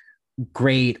it's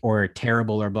great or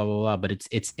terrible or blah blah blah, but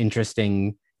it's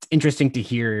interesting. It's interesting to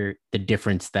hear the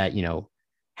difference that,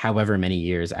 however many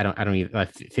years, I don't even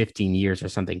 15 years or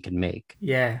something can make.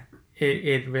 Yeah,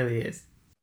 it really is.